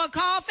a cup of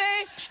coffee?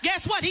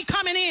 Guess what? He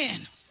coming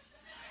in.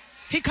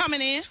 He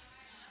coming in.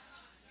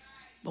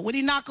 But when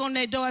he knock on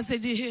that door, I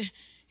said, did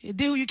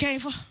who you came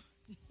for?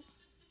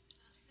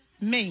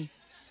 Me.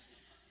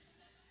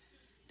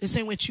 This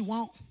ain't what you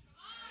want.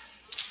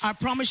 I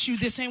promise you,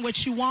 this ain't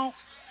what you want.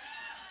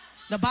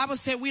 The Bible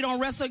said we don't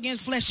wrestle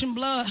against flesh and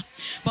blood,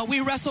 but we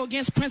wrestle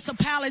against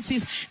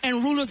principalities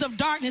and rulers of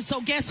darkness.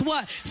 So guess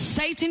what?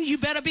 Satan, you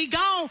better be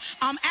gone.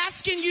 I'm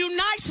asking you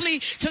nicely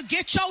to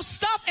get your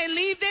stuff and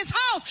leave this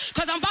house,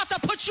 because I'm about to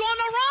put you on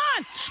the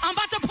run. I'm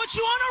about to put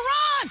you on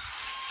the run.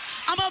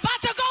 I'm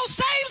about to go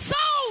save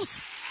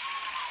souls.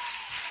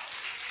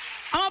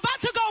 I'm about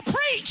to go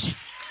preach.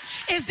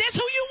 Is this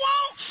who you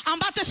want? I'm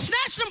about to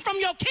snatch them from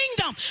your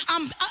kingdom.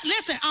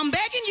 Listen, I'm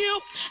begging you.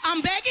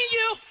 I'm begging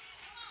you.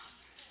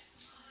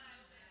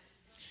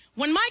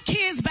 When my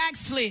kids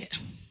backslid,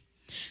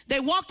 they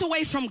walked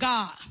away from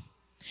God.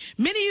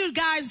 Many of you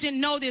guys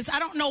didn't know this. I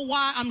don't know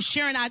why I'm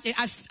sharing. I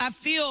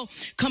feel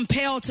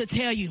compelled to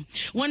tell you.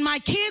 When my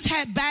kids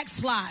had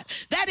backslide,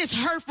 that is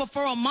hurtful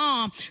for a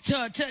mom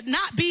to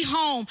not be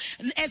home,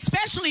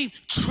 especially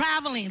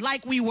traveling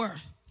like we were.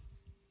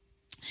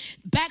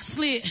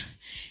 Backslid.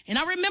 And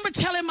I remember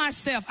telling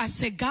myself, I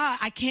said, God,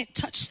 I can't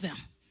touch them.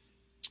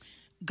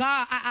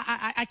 God,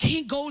 I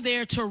can't go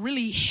there to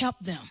really help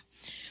them.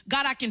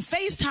 God, I can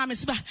FaceTime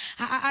and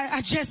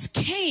I just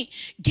can't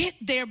get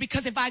there,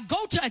 because if I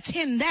go to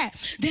attend that,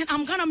 then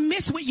I'm going to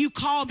miss what you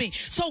called me.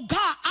 So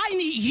God, I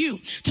need you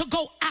to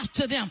go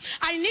after them.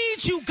 I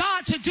need you,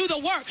 God, to do the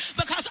work,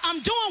 because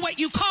I'm doing what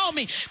you called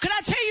me. Could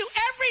I tell you,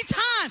 every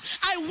time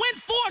I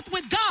went forth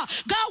with God,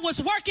 God was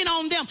working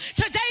on them.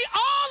 Today,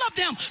 all of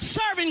them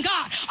serving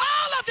God.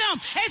 All of them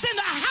is in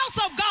the house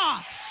of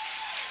God.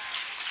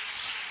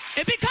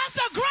 And because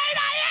the great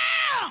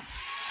I am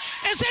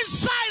is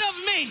inside of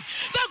me.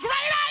 The great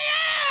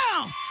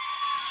I am.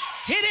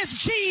 It is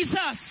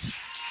Jesus.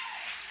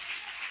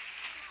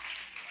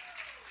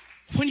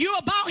 When you're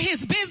about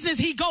his business,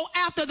 he go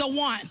after the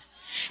one.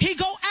 He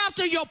go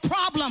after your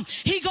problem.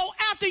 He go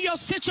after your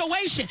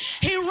situation.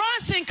 He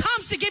runs and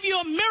comes to give you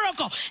a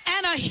miracle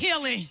and a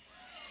healing.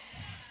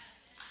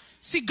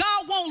 See,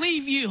 God won't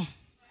leave you.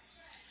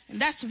 And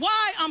that's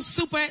why I'm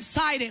super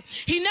excited.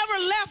 He never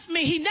left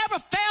me. He never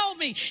failed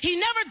me. He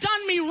never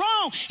done me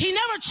wrong. He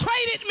never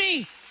traded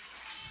me.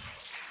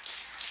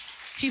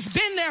 He's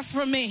been there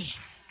for me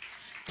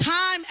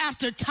time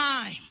after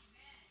time.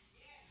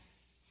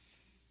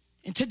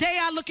 And today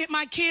I look at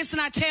my kids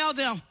and I tell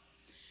them,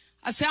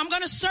 I say, I'm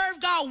going to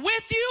serve God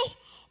with you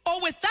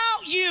or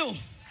without you.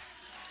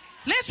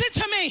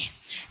 Listen to me.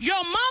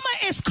 Your mama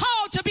is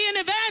called to be an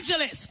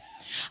evangelist.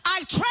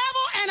 I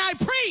travel and I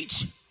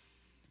preach.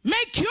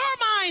 Make your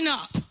mind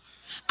up.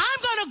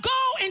 I'm going to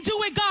go and do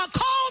what God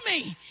called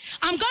me.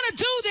 I'm going to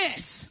do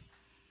this.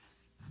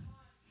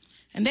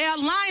 And they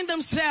aligned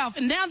themselves,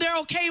 and now they're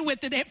okay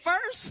with it. At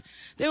first,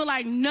 they were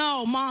like,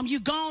 no, Mom,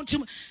 you gone too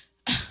much.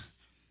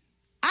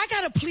 I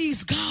got to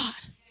please God.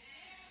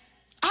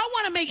 I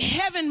want to make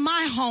heaven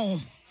my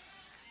home.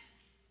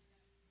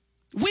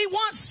 We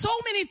want so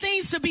many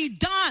things to be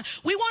done.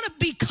 We want to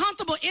be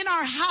comfortable in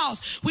our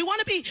house. We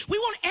want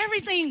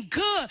everything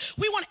good.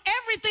 We want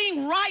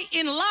everything right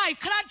in life,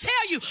 can I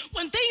tell you,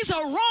 when things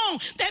are wrong,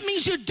 that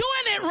means you're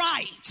doing it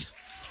right.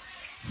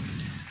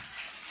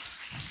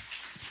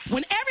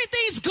 When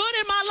everything's good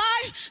in my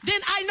life,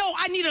 then I know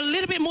I need a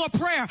little bit more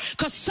prayer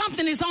because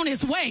something is on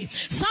its way.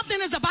 Something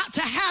is about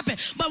to happen.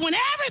 But when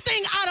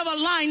everything out of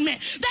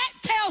alignment, that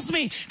tells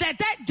me that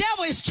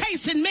devil is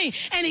chasing me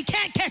and he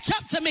can't catch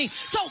up to me.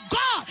 So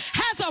God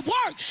has a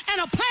work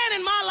and a plan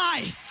in my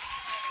life.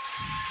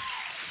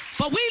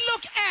 But we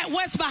look at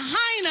what's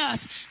behind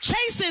us,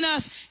 chasing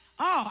us.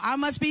 Oh, I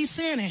must be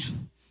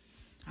sinning.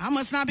 I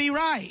must not be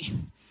right.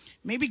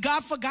 Maybe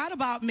God forgot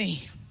about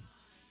me.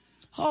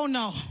 Oh,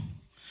 no.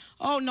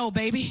 Oh, no,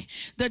 baby.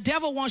 The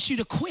devil wants you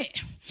to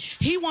quit.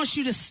 He wants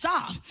you to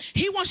stop.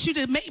 He wants you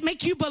to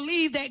make you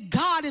believe that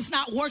God is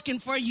not working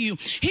for you.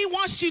 He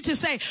wants you to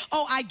say,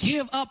 oh, I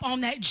give up on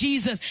that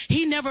Jesus.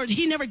 He never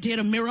did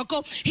a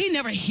miracle. He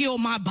never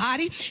healed my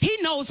body. He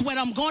knows what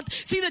I'm going to.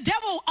 See, the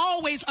devil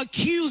always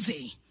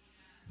accusing.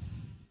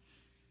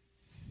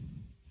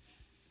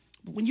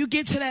 But when you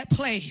get to that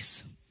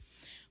place,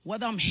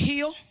 whether I'm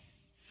healed,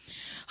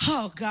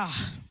 oh, God,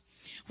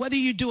 whether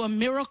you do a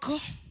miracle,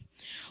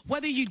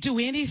 whether you do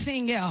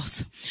anything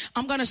else,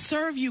 I'm going to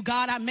serve you,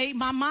 God. I made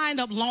my mind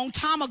up long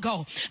time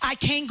ago. I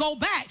can't go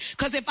back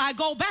because if I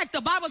go back, the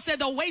Bible said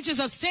the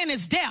wages of sin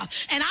is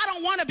death. And I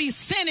don't want to be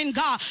sinning,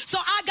 God. So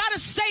I got to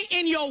stay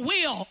in your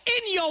will,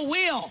 in your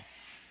will.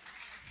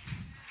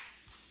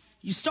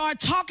 You start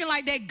talking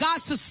like that, God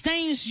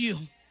sustains you.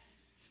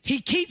 He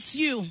keeps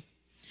you.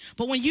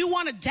 But when you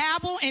want to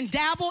dabble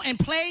and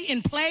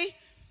play,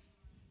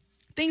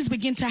 things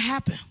begin to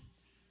happen.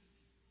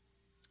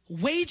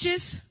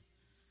 Wages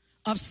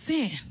of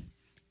sin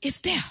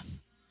is death.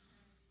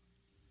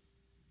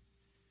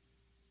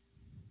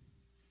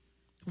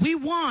 We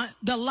want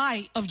the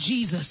light of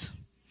Jesus,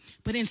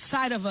 but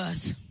inside of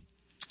us,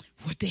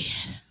 we're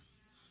dead.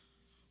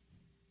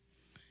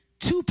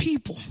 Two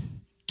people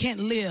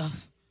can't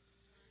live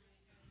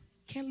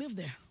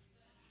there.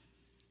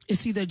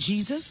 It's either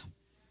Jesus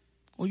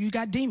or you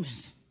got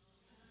demons.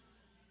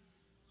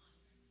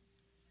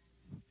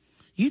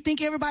 You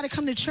think everybody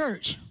come to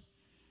church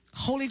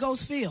Holy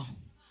Ghost filled?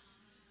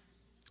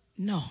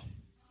 No.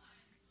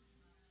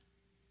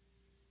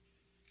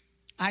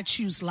 I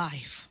choose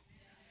life.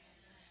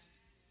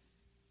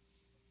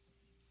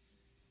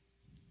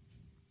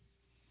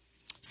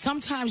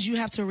 Sometimes you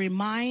have to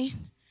remind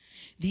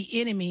the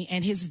enemy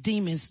and his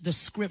demons the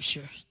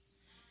scriptures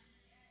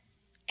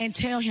and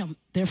tell him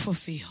they're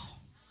fulfilled.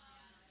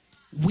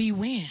 We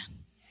win.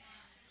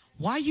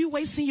 Why are you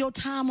wasting your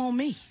time on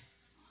me?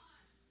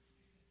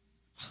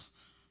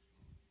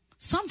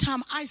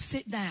 Sometimes I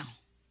sit down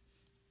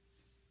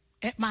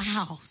at my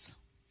house.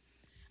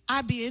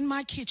 I be in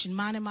my kitchen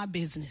minding my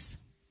business.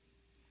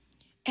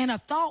 And a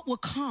thought will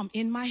come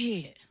in my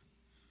head.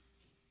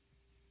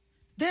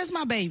 There's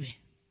my baby.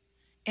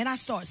 And I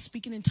start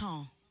speaking in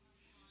tongues.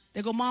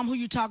 They go, Mom, who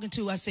you talking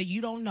to? I say,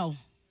 you don't know.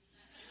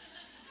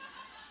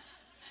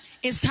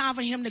 It's time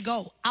for him to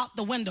go out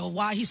the window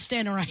while he's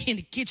standing right in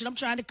the kitchen. I'm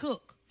trying to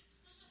cook.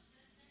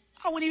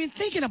 I wasn't even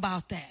thinking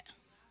about that.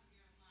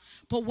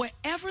 But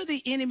wherever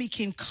the enemy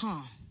can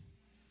come,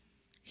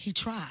 he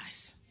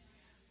tries.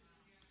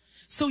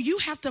 So you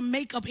have to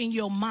make up in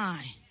your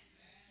mind,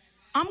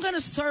 I'm going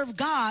to serve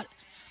God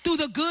through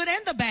the good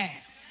and the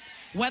bad.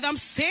 Whether I'm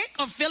sick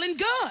or feeling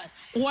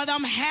good. Whether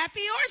I'm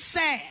happy or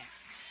sad.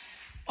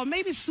 Or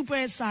maybe super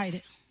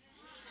excited.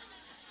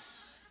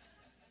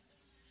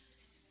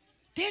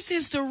 This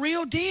is the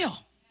real deal.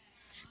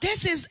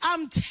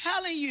 I'm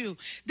telling you,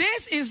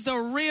 this is the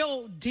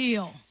real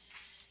deal.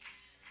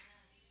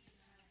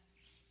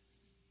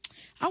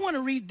 I want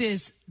to read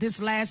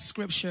this last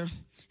scripture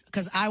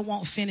because I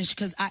won't finish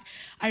because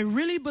I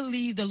really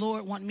believe the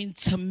Lord wants me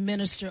to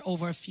minister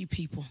over a few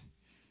people.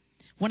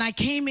 When I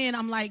came in,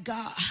 I'm like,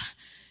 God,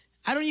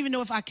 I don't even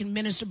know if I can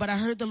minister, but I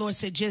heard the Lord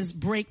say, just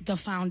break the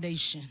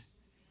foundation.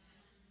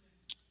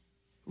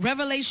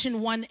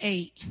 Revelation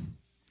 1:8.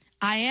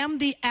 I am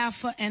the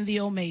Alpha and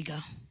the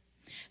Omega,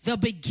 the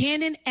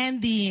beginning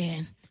and the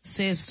end,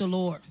 says the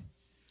Lord.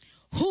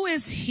 Who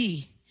is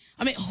he?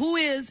 Who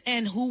is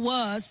and who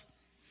was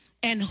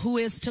and who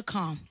is to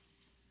come?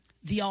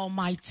 The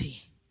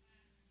Almighty.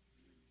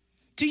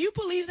 Do you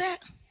believe that?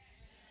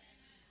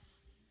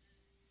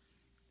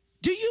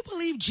 Do you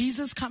believe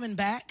Jesus coming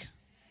back?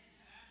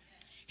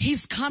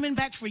 He's coming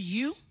back for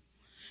you?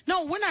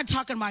 No, we're not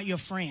talking about your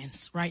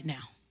friends right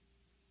now.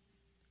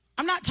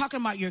 I'm not talking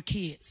about your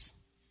kids.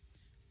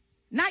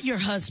 Not your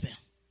husband.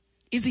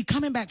 Is he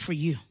coming back for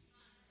you?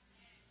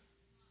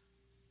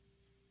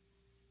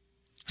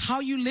 How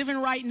you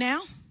living right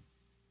now?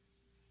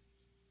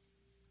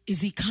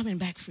 Is he coming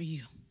back for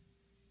you?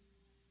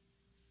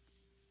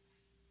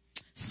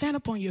 Stand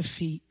up on your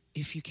feet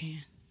if you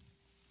can.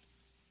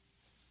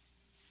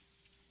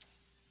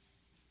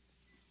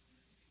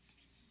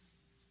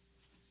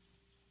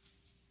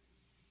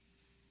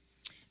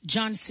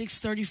 John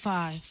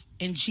 6:35,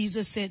 and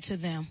Jesus said to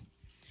them,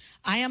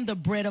 I am the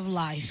bread of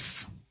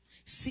life.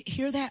 See,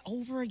 hear that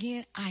over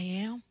again? I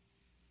am.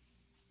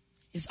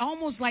 It's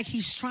almost like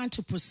he's trying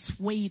to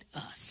persuade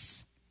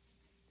us.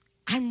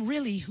 I'm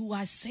really who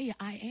I say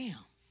I am.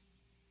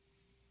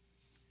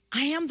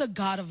 I am the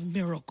God of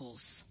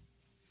miracles.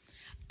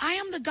 I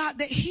am the God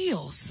that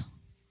heals.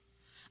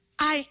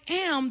 I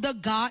am the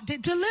God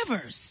that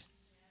delivers.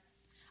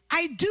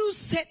 I do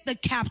set the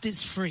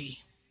captives free.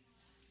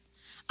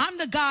 I'm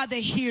the God that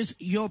hears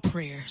your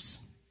prayers.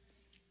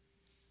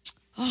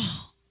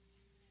 Oh,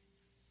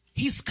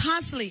 he's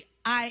constantly,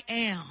 I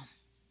am.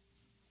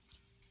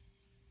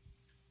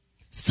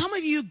 Some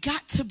of you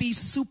got to be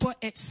super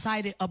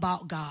excited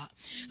about God.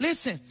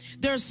 Listen,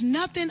 there's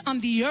nothing on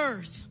the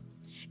earth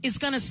is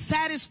going to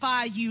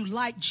satisfy you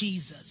like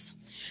Jesus.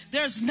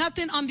 There's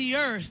nothing on the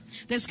earth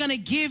that's going to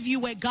give you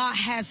what God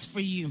has for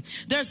you.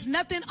 There's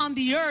nothing on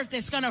the earth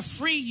that's going to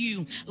free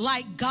you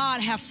like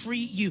God have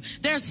freed you.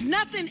 There's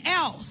nothing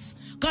else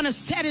going to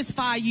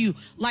satisfy you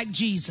like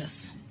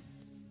Jesus.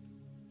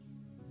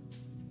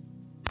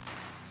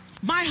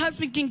 My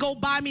husband can go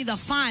buy me the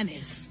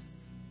finest.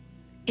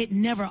 It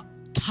never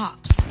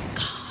tops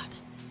God.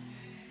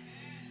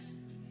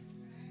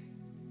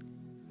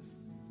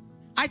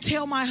 I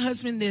tell my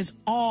husband this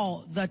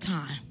all the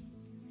time.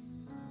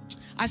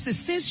 I said,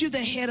 since you're the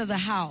head of the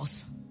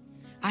house,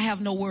 I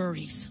have no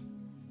worries.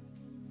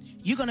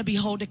 You're going to be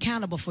held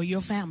accountable for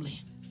your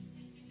family.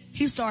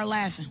 He started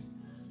laughing.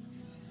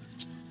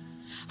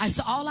 I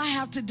said, all I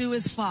have to do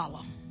is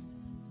follow.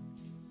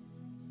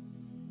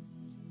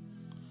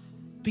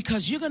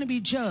 Because you're going to be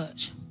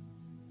judged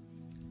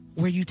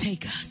where you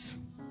take us.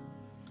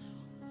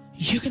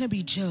 You're going to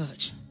be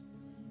judged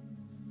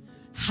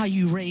how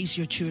you raise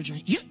your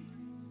children.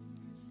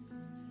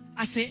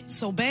 I said,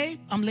 so babe,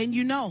 I'm letting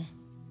you know.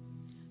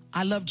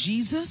 I love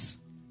Jesus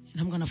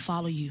and I'm going to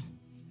follow you.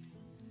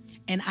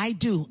 And I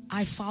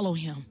follow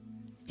him.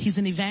 He's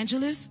an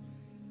evangelist.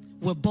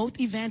 We're both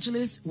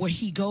evangelists. Where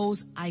he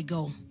goes, I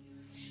go.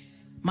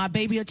 My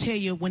baby will tell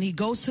you, when he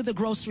goes to the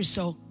grocery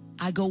store,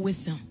 I go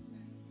with him.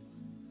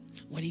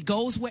 When he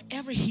goes,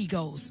 wherever he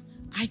goes,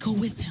 I go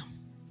with him.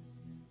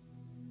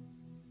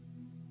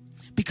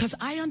 Because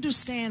I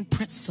understand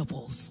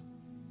principles.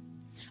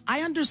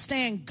 I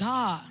understand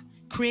God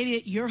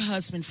created your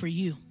husband for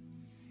you.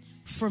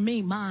 For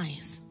me, mine.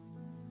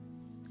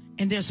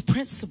 And there's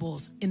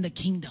principles in the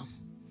kingdom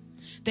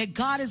that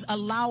God is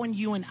allowing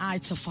you and I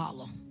to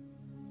follow.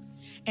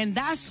 And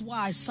that's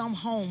why some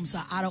homes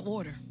are out of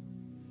order.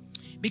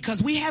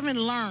 Because we haven't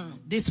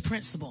learned this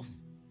principle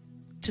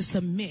to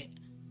submit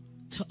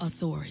to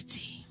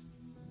authority.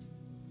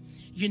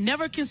 You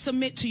never can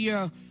submit to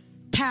your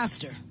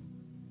pastor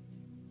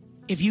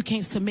if you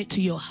can't submit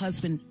to your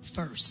husband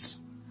first.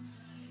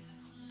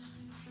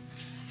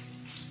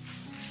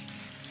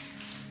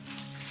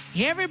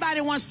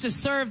 Everybody wants to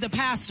serve the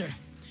pastor,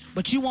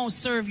 but you won't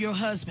serve your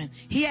husband.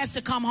 He has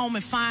to come home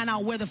and find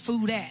out where the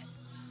food at.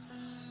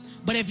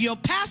 But if your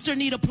pastor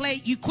need a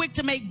plate, you quick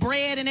to make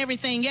bread and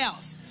everything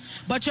else.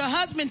 But your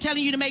husband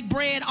telling you to make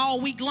bread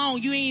all week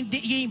long, you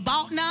ain't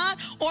bought none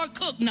or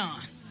cooked none.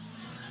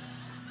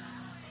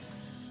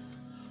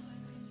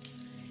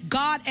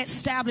 God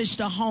established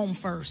a home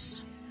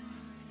first.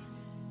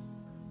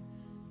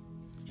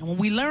 And when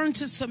we learn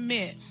to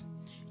submit,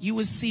 you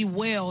will see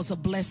wells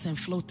of blessing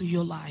flow through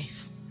your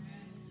life.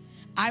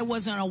 I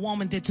wasn't a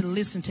woman that to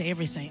listen to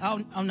everything.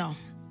 Oh no.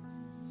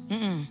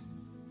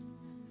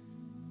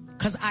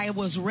 Because I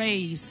was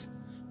raised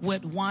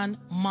with one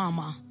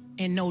mama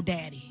and no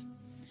daddy.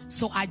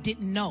 So I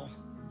didn't know.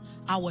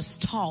 I was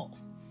taught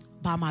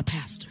by my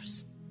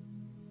pastors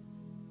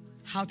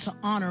how to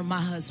honor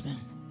my husband.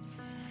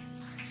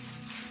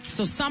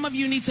 So some of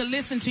you need to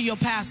listen to your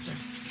pastor.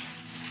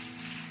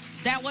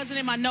 That wasn't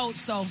in my notes,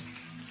 so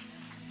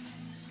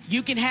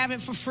you can have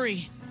it for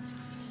free.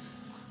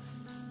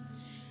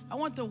 I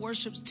want the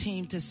worship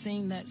team to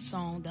sing that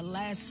song, the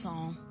last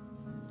song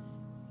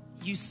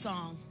you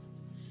sung.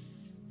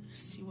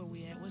 Let's see where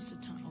we at. What's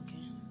the time? Okay.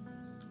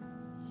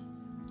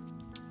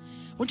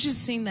 I want you to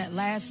sing that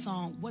last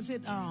song. Was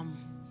it,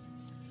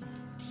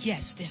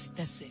 yes,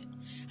 that's it.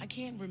 I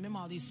can't remember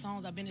all these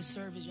songs. I've been in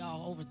service,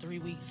 y'all, over 3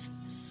 weeks.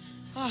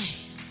 Oh,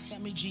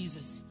 help me,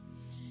 Jesus.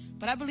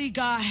 But I believe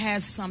God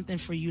has something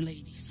for you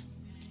ladies.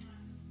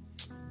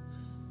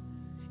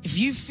 If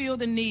you feel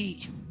the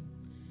need,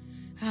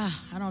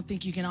 I don't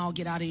think you can all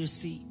get out of your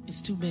seat.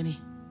 It's too many.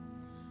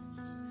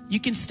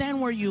 You can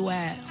stand where you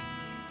at,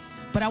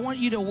 but I want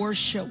you to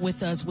worship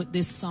with us with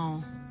this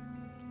song.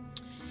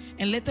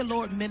 And let the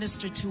Lord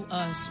minister to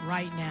us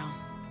right now.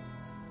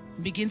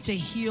 Begin to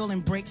heal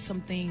and break some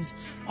things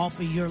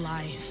off of your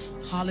life.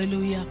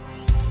 Hallelujah.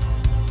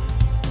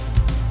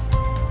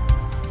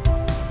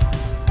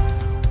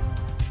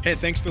 Hey,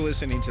 thanks for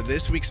listening to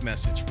this week's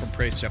message from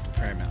Praise Chapel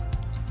Paramount.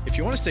 If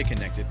you want to stay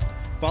connected,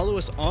 follow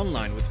us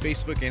online with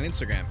Facebook and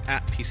Instagram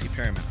at PC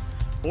Paramount,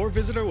 or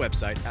visit our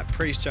website at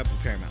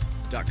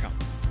praisechapelparamount.com.